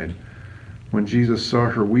have died." When Jesus saw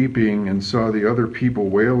her weeping and saw the other people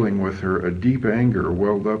wailing with her, a deep anger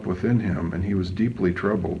welled up within him, and he was deeply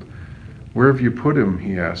troubled. "Where have you put him?"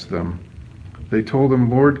 he asked them. They told him,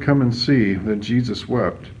 "Lord, come and see." Then Jesus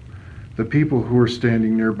wept. The people who were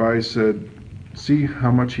standing nearby said, "See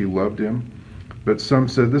how much he loved him." But some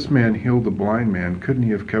said, "This man healed a blind man. Couldn't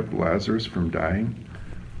he have kept Lazarus from dying?"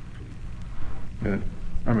 And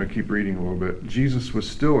I'm going to keep reading a little bit. Jesus was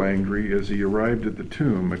still angry as he arrived at the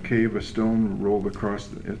tomb. A stone rolled across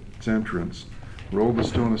its entrance. "Roll the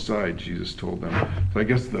stone aside," Jesus told them. So I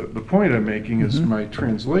guess the point I'm making is my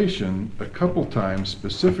translation a couple times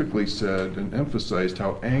specifically said and emphasized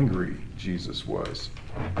how angry Jesus was.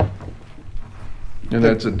 And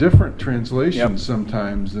that's a different translation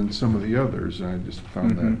sometimes than some of the others. And I just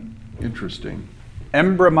found that interesting.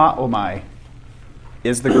 Embramaomai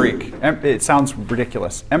is the Greek. It sounds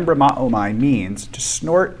ridiculous. Embramaomai means to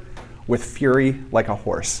snort with fury like a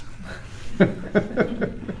horse.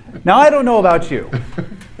 Now, I don't know about you,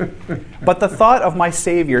 but the thought of my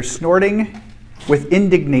Savior snorting with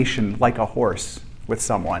indignation like a horse with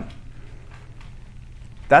someone,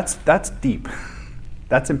 that's deep.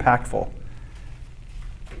 That's impactful.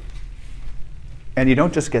 And you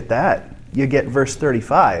don't just get that. You get verse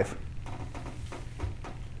 35.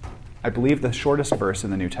 I believe the shortest verse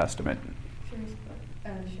in the New Testament. Shortest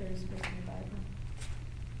verse in the Bible.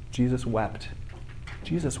 Jesus wept.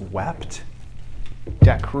 Jesus wept.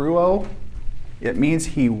 Dakruo. It means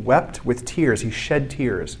he wept with tears. He shed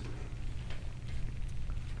tears.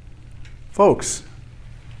 Folks,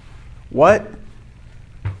 what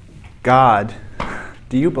God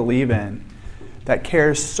do you believe in that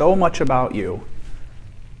cares so much about you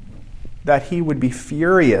that he would be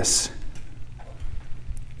furious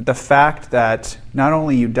at the fact that not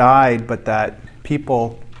only you died, but that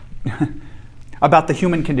people, about the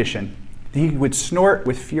human condition. He would snort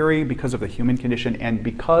with fury because of the human condition, and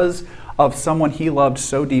because of someone he loved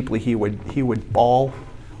so deeply, he would bawl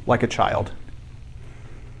like a child.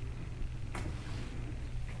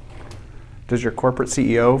 Does your corporate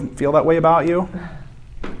CEO feel that way about you?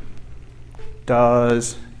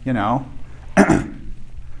 Does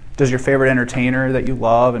your favorite entertainer that you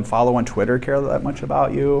love and follow on Twitter care that much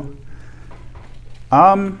about you?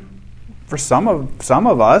 For some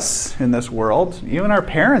of us in this world, even our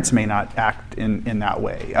parents may not act in that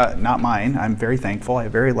way. Not mine. I'm very thankful. I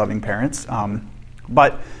have very loving parents.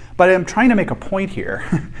 But I'm trying to make a point here.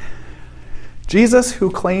 Jesus, who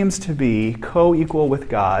claims to be co-equal with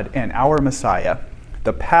God and our Messiah,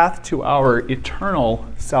 the path to our eternal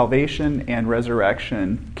salvation and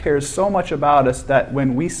resurrection, cares so much about us that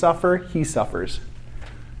when we suffer, he suffers.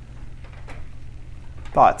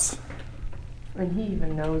 Thoughts? And he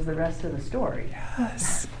even knows the rest of the story.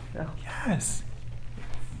 Yes. So, Yes.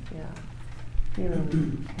 yeah.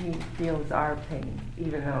 He feels our pain,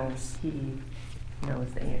 even though he knows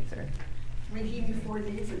the answer. I mean, he knew 4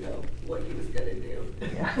 days ago what he was going to do.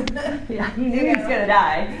 Yeah, he knew he was going to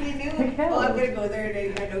die. He knew, well, I'm going to go there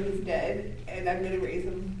and I know he's dead, and I'm going to raise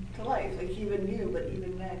him to life. Like, he even knew, but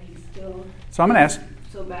even then, he's still... So I'm going to ask...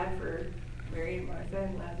 So bad for Mary and Martha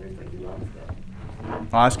and Lazarus, like, he loves them.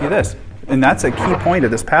 I'll ask you this, and that's a key point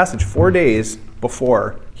of this passage. 4 days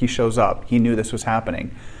before he shows up, he knew this was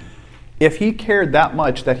happening. If he cared that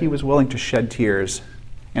much that he was willing to shed tears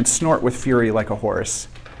and snort with fury like a horse,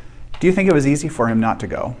 do you think it was easy for him not to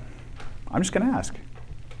go? I'm just going to ask.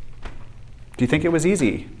 Do you think it was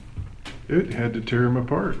easy? It had to tear him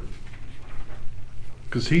apart.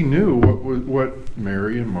 Because he knew what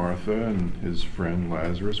Mary and Martha and his friend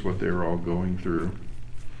Lazarus, what they were all going through,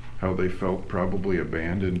 how they felt probably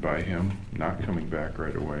abandoned by him, not coming back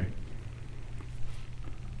right away.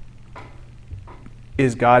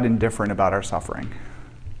 Is God indifferent about our suffering?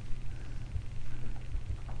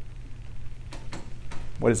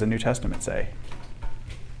 What does the New Testament say?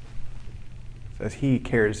 It says he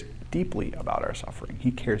cares deeply about our suffering.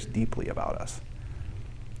 He cares deeply about us.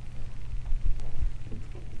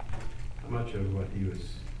 How much of what he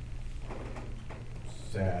was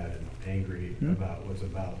sad and angry about was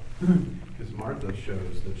about, because Martha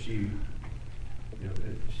shows that she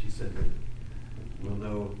said that we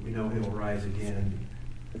know he'll rise again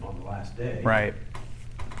on the last day. Right.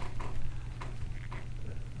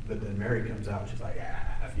 But then Mary comes out, she's like,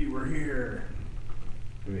 if you were here.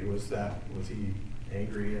 I mean, was he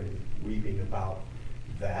angry and weeping about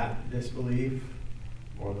that disbelief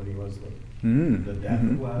more than he was the death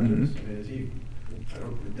of Lazarus? I mean,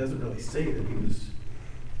 it doesn't really say that he was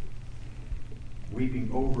weeping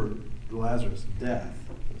over Lazarus' death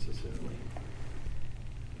necessarily.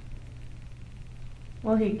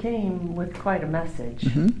 Well, he came with quite a message,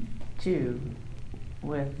 too.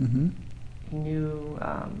 He knew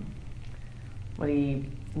what he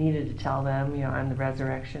needed to tell them, I'm the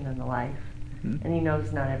resurrection and the life. And he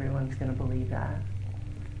knows not everyone's going to believe that.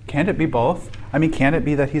 Can it be both? I mean, can it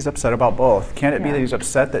be that he's upset about both? Can it be that he's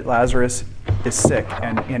upset that Lazarus is sick,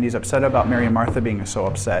 and he's upset about Mary and Martha being so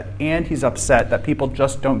upset, and he's upset that people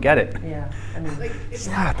just don't get it? Yeah, I mean,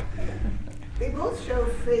 They both show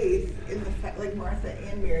faith in the fact, like Martha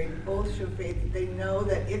and Mary both show faith that they know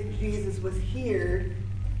that if Jesus was here,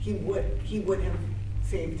 he would have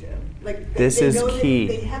saved him. Like this is key.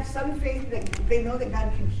 They have some faith that they know that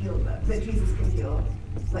God can heal them, that Jesus can heal,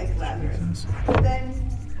 like Lazarus. But then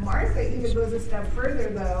Martha even goes a step further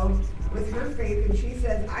though with her faith, and she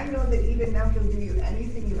says, "I know that even now He'll give you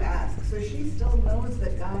anything you ask." So she still knows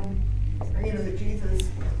that God, or that Jesus,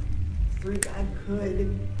 through God,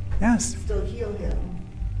 could still heal him.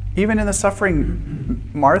 Even in the suffering,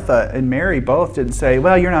 Martha and Mary both didn't say,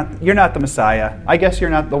 "Well, you're not the Messiah. I guess you're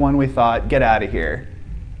not the one we thought. Get out of here."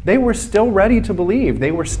 They were still ready to believe.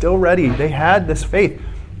 They were still ready. They had this faith.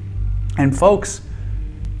 And folks,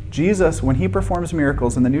 Jesus, when he performs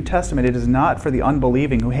miracles in the New Testament, it is not for the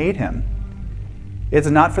unbelieving who hate him. It's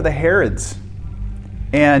not for the Herods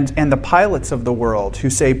and the Pilates of the world who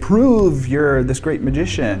say, "Prove you're this great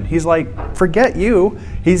magician." He's like, forget you.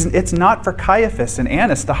 It's not for Caiaphas and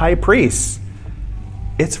Annas, the high priests.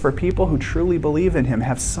 It's for people who truly believe in him,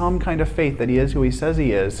 have some kind of faith that he is who he says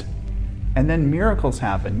he is. And then miracles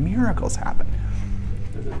happen. Miracles happen.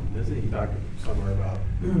 Doesn't he talk somewhere about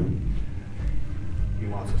he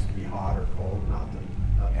wants us to be hot or cold, not to be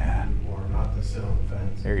warm, not to sit on the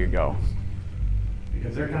fence? There you go.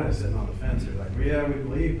 Because they're kind of sitting on the fence. They're like, "Yeah, we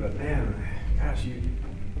believe, but man, gosh,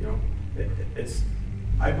 it's."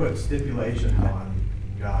 I put stipulation on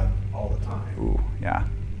God all the time. Ooh, yeah.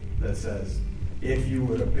 That says, if you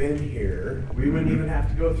would have been here, we wouldn't even have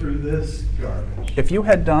to go through this garbage. If you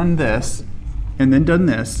had done this, and then done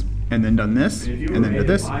this, and then done this, and then did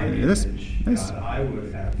this, and then this, God, I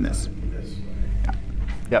would have done this way.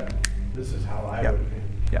 Yep. This is how I would have been.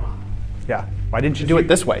 Yeah. Why didn't you do it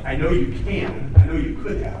this way? I know you can. I know you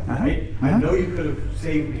could have, right? I know you could have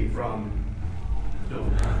saved me from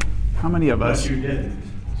How many of us? But you didn't.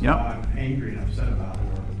 So I'm angry and upset about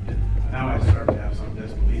it. Or now I start to have some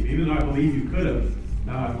disbelief. Even though I believe you could have,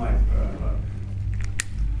 now I'm like,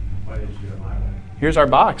 why didn't you do it my way? Here's our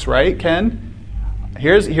box, right, Ken?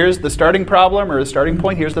 Here's the starting problem or the starting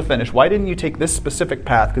point. Here's the finish. Why didn't you take this specific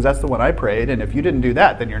path? Because that's the one I prayed. And if you didn't do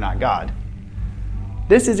that, then you're not God.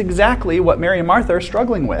 This is exactly what Mary and Martha are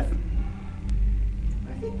struggling with.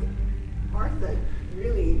 I think Martha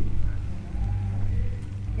really,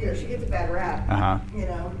 she gets a bad rap.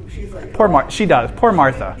 She's like, she does. Poor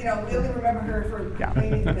Martha. We only remember her for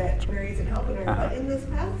complaining that Mary isn't helping her. But in this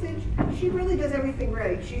passage, she really does everything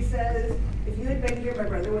right. She says, "If you had been here, my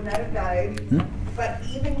brother would not have died. But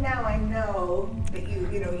even now, I know that you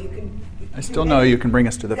I still know you can bring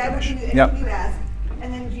us to the That would finish. be anything Yep. you'd ask.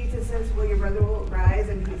 And then Jesus says, well, your brother will rise,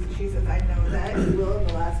 and she says, I know that he will in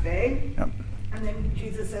the last day. Yep. And then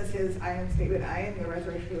Jesus says his I am statement, I am the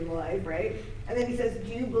resurrection and the life, right? And then he says,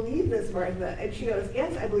 do you believe this, Martha? And she goes,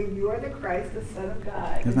 yes, I believe you are the Christ, the Son of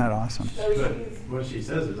God. Isn't that awesome? So But she's, what she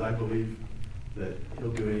says is, I believe that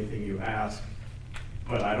he'll do anything you ask,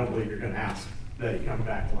 but I don't believe you're going to ask that he come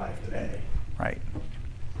back to life today. Right.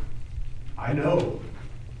 I know.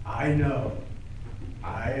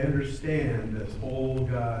 I understand this whole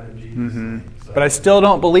God and Jesus thing. So But I still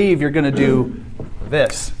don't believe you're going to do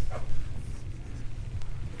this.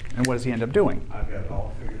 And what does he end up doing? I've got it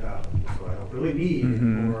all figured out, so I don't really need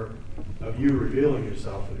more of you revealing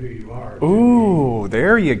yourself and who you are. to Ooh, me.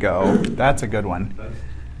 there you go. That's a good one.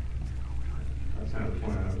 That's kind of the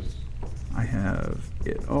point I was. I have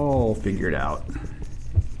it all figured out.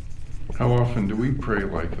 How often do we pray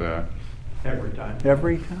like that? Every time.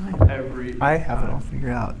 Every time. Every I have it time. all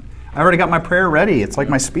figured out. I already got my prayer ready. It's like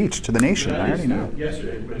my speech to the nation. But I already know.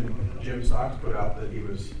 Yesterday, when Jim Sox put out that he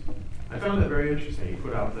was, I found that very interesting. He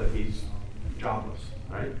put out that he's jobless,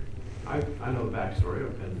 right? I know the backstory.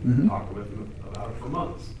 I've been talking with him about it for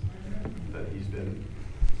months. That he's been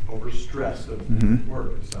overstressed of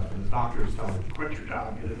work and stuff, and his doctor is telling him, quit your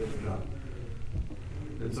job, get a different job.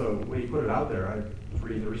 And so when he put it out there, I was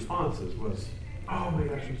reading the responses was, oh my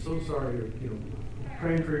gosh, I'm so sorry, you're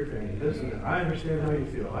praying for your family, this and that. I understand how you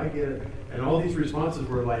feel, I get it. And all these responses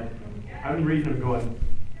were like, I've been reading them going,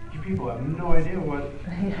 you people have no idea what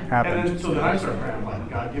Happened. And then so then I started praying, I'm like,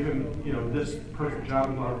 God, give him, this perfect job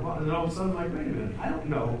and blah, blah, blah. And then all of a sudden, I'm like, wait a minute, I don't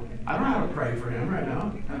know how to pray for him right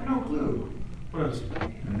now. I have no clue.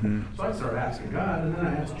 So I started asking God, and then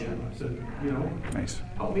I asked Jim. I said, Nice.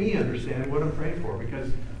 help me understand what I'm praying for, because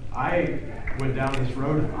I went down this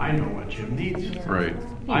road and I know what Jim needs. Right.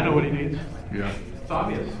 I know what he needs. Yeah. It's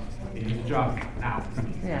obvious. He needs a job now.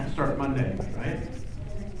 Yeah. Start Monday, right?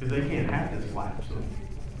 Because they can't have this lapse of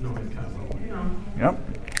no income. Yep.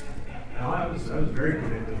 And I was very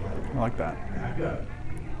predictive. I like that. I've got.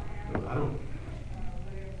 I don't.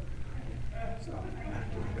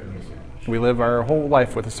 We live our whole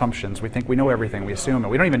life with assumptions. We think we know everything. We assume it.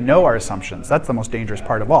 We don't even know our assumptions. That's the most dangerous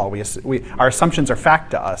part of all. Our assumptions are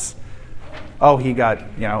fact to us. Oh, he got,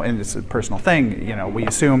 and it's a personal thing. We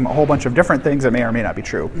assume a whole bunch of different things that may or may not be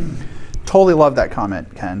true. Totally love that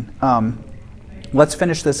comment, Ken. Let's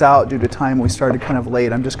finish this out due to time. We started kind of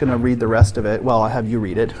late. I'm just going to read the rest of it. Well, I'll have you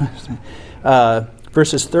read it.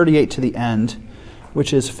 Verses 38 to the end,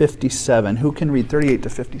 which is 57. Who can read 38 to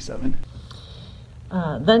 57?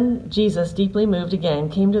 Then Jesus, deeply moved again,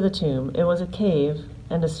 came to the tomb. It was a cave,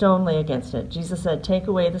 and a stone lay against it. Jesus said, take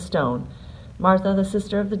away the stone. Martha, the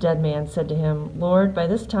sister of the dead man, said to him, Lord, by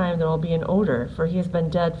this time there will be an odor, for he has been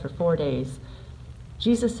dead for 4 days.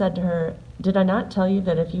 Jesus said to her, did I not tell you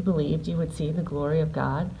that if you believed, you would see the glory of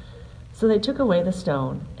God? So they took away the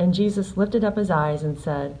stone, and Jesus lifted up his eyes and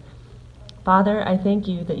said, Father, I thank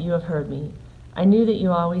you that you have heard me. I knew that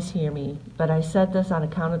you always hear me, but I said this on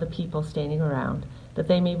account of the people standing around, that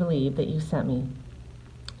they may believe that you sent me.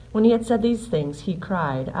 When he had said these things, he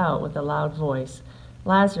cried out with a loud voice,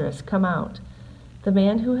 Lazarus, come out. The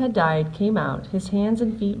man who had died came out, his hands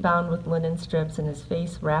and feet bound with linen strips and his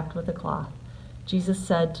face wrapped with a cloth. Jesus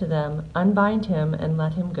said to them, unbind him and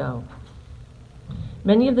let him go.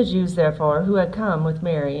 Many of the Jews, therefore, who had come with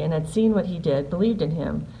Mary and had seen what he did, believed in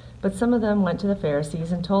him, but some of them went to the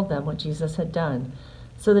Pharisees and told them what Jesus had done.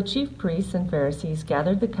 So the chief priests and Pharisees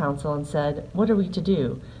gathered the council and said, what are we to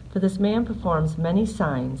do? For this man performs many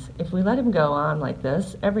signs. If we let him go on like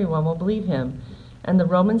this, everyone will believe him, and the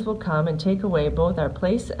Romans will come and take away both our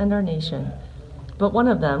place and our nation. But one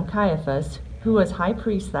of them, Caiaphas, who was high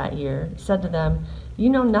priest that year, said to them, you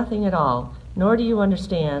know nothing at all, nor do you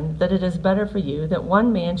understand that it is better for you that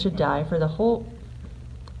one man should die for the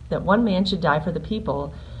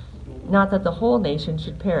people, not that the whole nation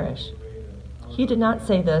should perish. He did not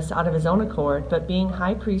say this out of his own accord, but being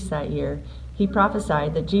high priest that year, he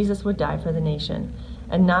prophesied that Jesus would die for the nation,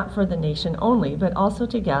 and not for the nation only, but also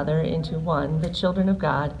to gather into one the children of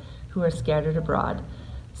God who are scattered abroad.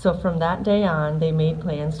 So from that day on, they made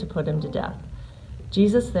plans to put him to death.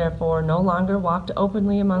 Jesus, therefore, no longer walked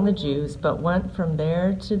openly among the Jews, but went from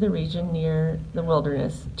there to the region near the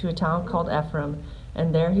wilderness, to a town called Ephraim,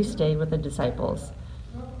 and there he stayed with the disciples.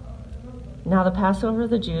 Now the Passover of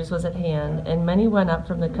the Jews was at hand, and many went up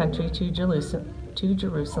from the country to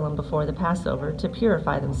Jerusalem before the Passover to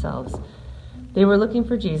purify themselves. They were looking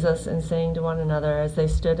for Jesus and saying to one another as they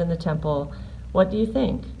stood in the temple, what do you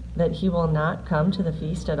think, that he will not come to the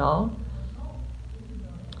feast at all?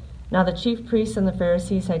 Now the chief priests and the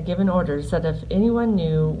Pharisees had given orders that if anyone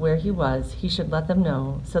knew where he was, he should let them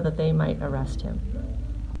know, so that they might arrest him.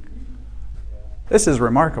 This is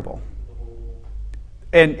remarkable.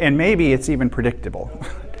 And maybe it's even predictable.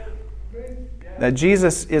 That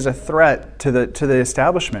Jesus is a threat to the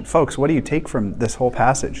establishment. Folks, what do you take from this whole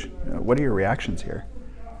passage? What are your reactions here?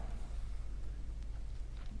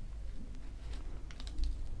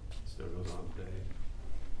 Still goes on today.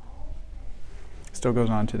 Still goes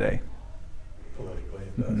on today. Politically,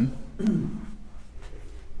 it does. You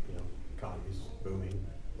know, economy's booming,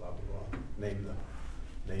 blah blah blah.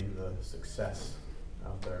 Name the success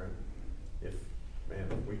out there.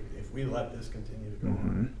 If we let this continue to go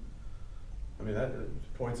on, I mean, that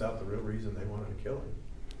points out the real reason they wanted to kill him.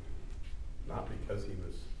 Not because he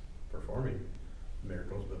was performing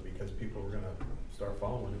miracles, but because people were going to start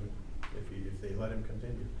following him if they let him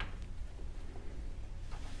continue.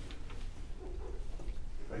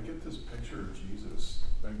 I get this picture of Jesus.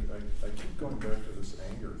 I keep going back to this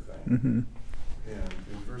anger thing. And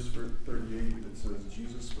in verse 38, it says,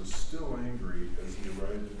 Jesus was still angry as he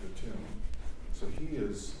arrived at the tomb. So he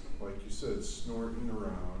is, like you said, snorting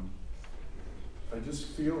around. I just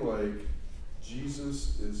feel like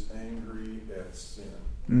Jesus is angry at sin.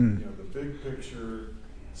 You know, the big picture,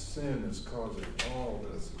 sin is causing all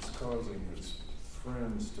this. It's causing his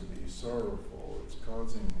friends to be sorrowful. It's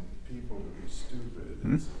causing people to be stupid.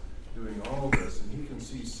 It's doing all this. And he can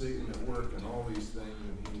see Satan at work in all these things,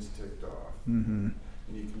 and he's ticked off. And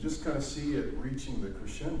you can just kind of see it reaching the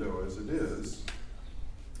crescendo as it is,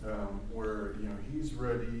 where, you know, he's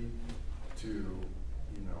ready to,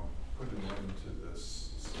 you know, put an end to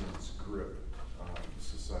this sin's grip on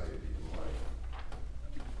society and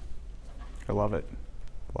life. I love it.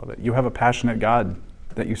 Love it. You have a passionate God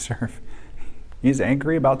that you serve. He's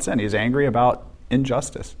angry about sin. He's angry about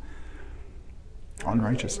injustice,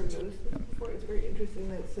 unrighteousness. It's very interesting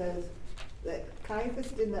that it says that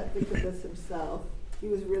Caiaphas did not think of this himself. He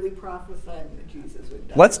was really prophesying that Jesus would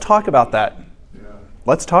die. Let's talk about that. Yeah.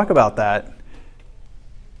 Let's talk about that.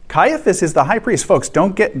 Caiaphas is the high priest. Folks,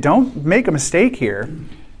 don't make a mistake here.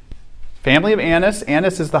 Family of Annas.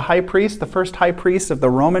 Annas is the high priest, the first high priest of the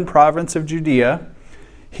Roman province of Judea.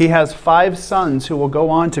 He has 5 sons who will go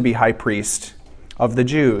on to be high priest of the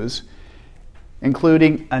Jews,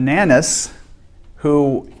 including Ananus,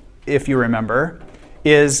 who, if you remember,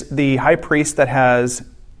 is the high priest that has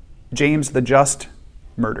James the Just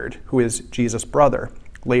murdered, who is Jesus' brother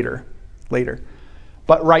later.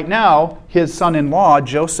 But right now, his son-in-law,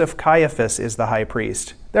 Joseph Caiaphas, is the high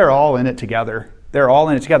priest. They're all in it together.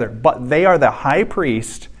 But they are the high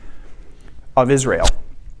priest of Israel.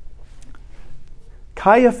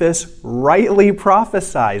 Caiaphas rightly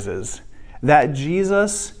prophesies that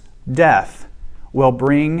Jesus' death will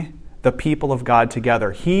bring the people of God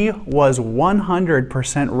together. He was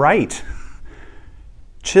 100% right.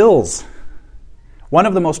 Chills. One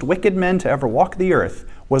of the most wicked men to ever walk the earth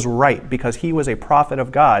was right because he was a prophet of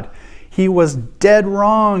God. He was dead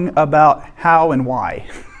wrong about how and why.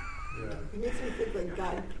 It makes me think like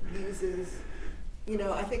God uses, you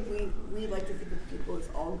know, I think we like to think of people as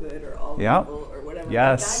all good or all evil or whatever.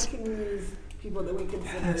 Yes. God can use people that we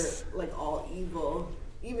consider like all evil,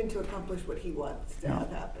 even to accomplish what he wants to have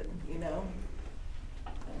happen, you know?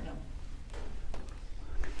 I don't know.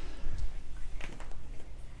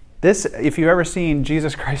 This, if you've ever seen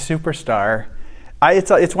Jesus Christ Superstar,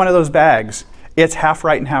 it's one of those bags. It's half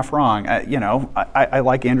right and half wrong. I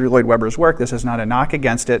like Andrew Lloyd Webber's work. This is not a knock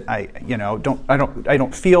against it. I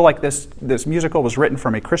don't feel like this musical was written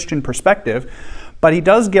from a Christian perspective, but he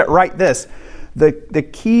does get right this. The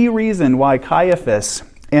key reason why Caiaphas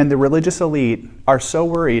and the religious elite are so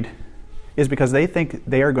worried is because they think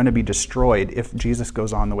they are going to be destroyed if Jesus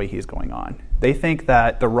goes on the way he's going on. They think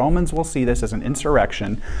that the Romans will see this as an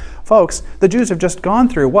insurrection. Folks, the Jews have just gone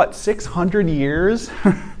through, 600 years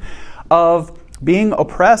of being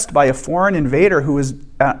oppressed by a foreign invader who is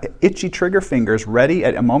itchy trigger fingers, ready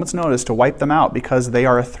at a moment's notice to wipe them out because they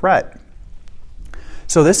are a threat.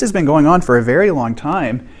 So this has been going on for a very long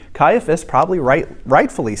time. Caiaphas probably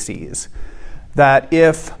rightfully sees that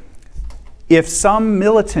if some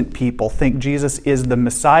militant people think Jesus is the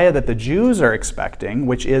Messiah that the Jews are expecting,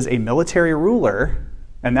 which is a military ruler,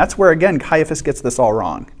 and that's where, again, Caiaphas gets this all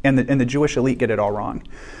wrong, and the Jewish elite get it all wrong.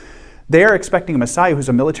 They are expecting a Messiah who's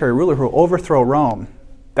a military ruler who will overthrow Rome.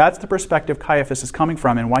 That's the perspective Caiaphas is coming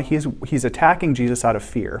from and why he's attacking Jesus out of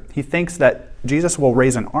fear. He thinks that Jesus will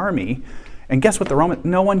raise an army, and guess what?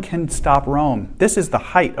 No one can stop Rome. This is the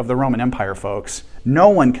height of the Roman Empire, folks. No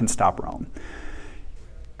one can stop Rome.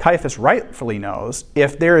 Caiaphas rightfully knows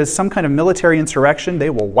if there is some kind of military insurrection, they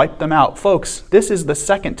will wipe them out. Folks, this is the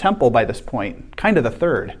second temple by this point, kind of the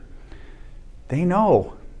third. They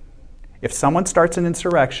know if someone starts an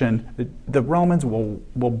insurrection, the Romans will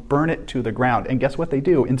burn it to the ground. And guess what they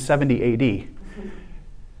do in 70 AD?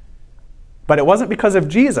 But it wasn't because of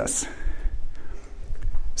Jesus.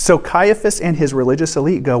 So Caiaphas and his religious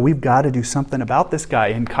elite go, we've got to do something about this guy.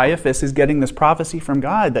 And Caiaphas is getting this prophecy from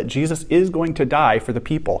God that Jesus is going to die for the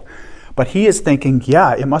people. But he is thinking,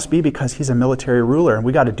 yeah, it must be because he's a military ruler and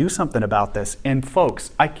we got to do something about this. And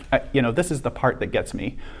folks, this is the part that gets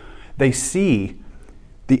me. They see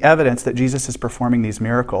the evidence that Jesus is performing these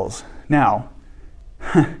miracles. Now,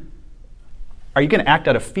 are you going to act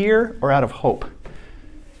out of fear or out of hope?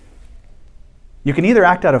 You can either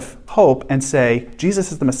act out of hope and say,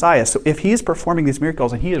 Jesus is the Messiah, so if he is performing these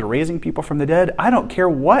miracles and he is raising people from the dead, I don't care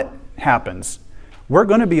what happens. We're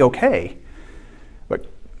going to be okay. But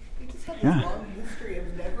you just have this long history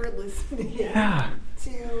of never listening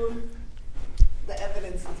to the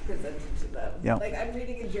evidence that's presented to them. Yep. Like, I'm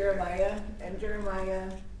reading in Jeremiah, and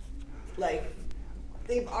Jeremiah, like,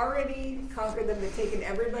 they've already conquered them, they've taken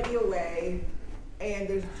everybody away, and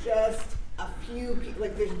there's just a few,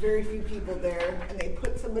 there's very few people there, and they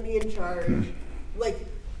put somebody in charge,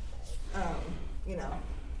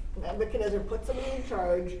 Nebuchadnezzar put somebody in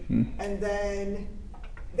charge, and then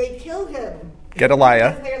they kill him.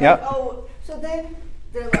 Gedaliah. And they're so then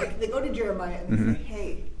they're like, they go to Jeremiah and they say,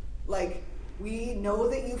 hey, we know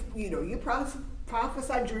that you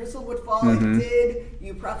prophesied Jerusalem would fall, it did.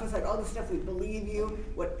 You prophesied all this stuff, we believe you.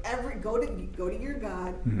 Whatever, go to your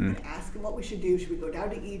God and ask him what we should do. Should we go down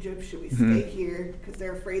to Egypt? Should we stay here? Because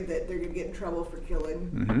they're afraid that they're going to get in trouble for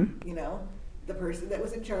killing, the person that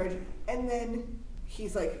was in charge. And then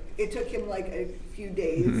he's like, it took him a few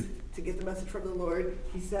days to get the message from the Lord.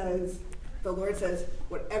 The Lord says,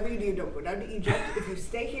 whatever you do, don't go down to Egypt. If you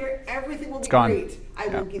stay here, everything will be great. I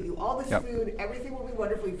will give you all this food. Everything will be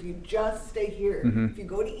wonderful if you just stay here. If you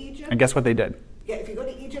go to Egypt. And guess what they did? Yeah, if you go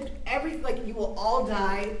to Egypt, you will all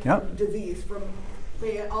die from disease, from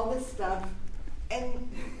all this stuff. And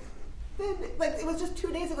then, it was just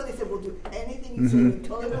 2 days ago, they said, we'll do anything you say. We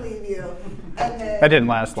totally believe you. And then that didn't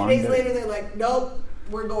last long. 2 days later, they're like, nope.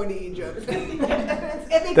 We're going to Egypt.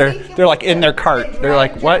 and they're like in their cart. They're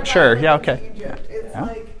like, what? Sure. Yeah, okay. It's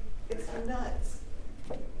it's nuts.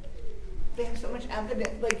 They have so much evidence.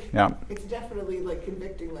 It's definitely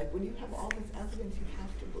convicting. When you have all this evidence, you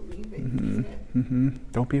have to believe it. Isn't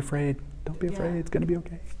it? Don't be afraid. Don't be afraid. It's going to be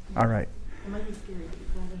okay. All right. It might be scary,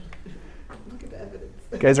 but look at the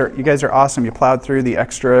evidence. You guys are awesome. You plowed through the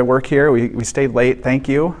extra work here. We stayed late. Thank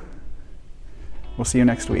you. We'll see you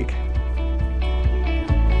next week.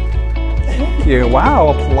 Thank you. Wow,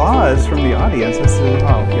 applause from the audience. This is,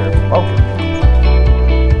 here. Welcome.